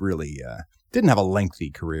it that really didn't have a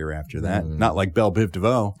lengthy career after that. Not like Belle Biv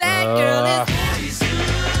DeVoe. That girl is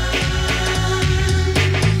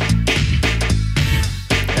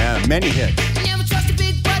many hits. Never trust a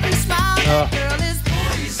big button smile. That girl is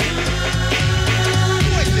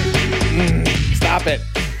Stop it.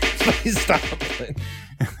 Please stop it.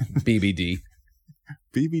 BBD.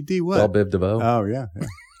 BBD what? Belle Biv DeVoe. Oh, yeah.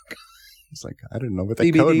 It's like, I didn't know what that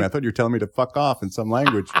code meant. I thought you were telling me to fuck off in some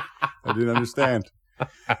language. I didn't understand.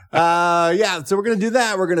 So we're going to do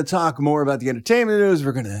that. We're going to talk more about the entertainment news.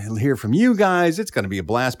 We're going to hear from you guys. It's going to be a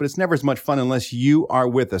blast, but it's never as much fun unless you are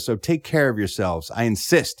with us. So take care of yourselves. I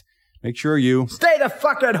insist. Make sure you stay the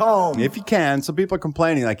fuck at home. If you can. Some people are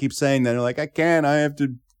complaining. I keep saying that. They're like, I can't. I have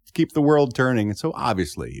to keep the world turning. And so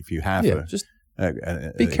obviously, if you have just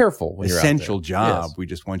be careful when you're out there. Essential job. We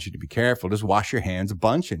just want you to be careful. Just wash your hands a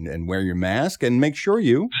bunch and wear your mask and make sure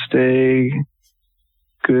you stay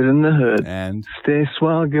good in the hood. And stay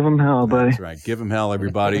swell. Give them hell, buddy. That's right. Give them hell,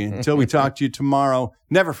 everybody. Until we talk to you tomorrow,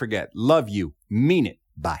 never forget, love you. Mean it.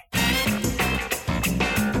 Bye.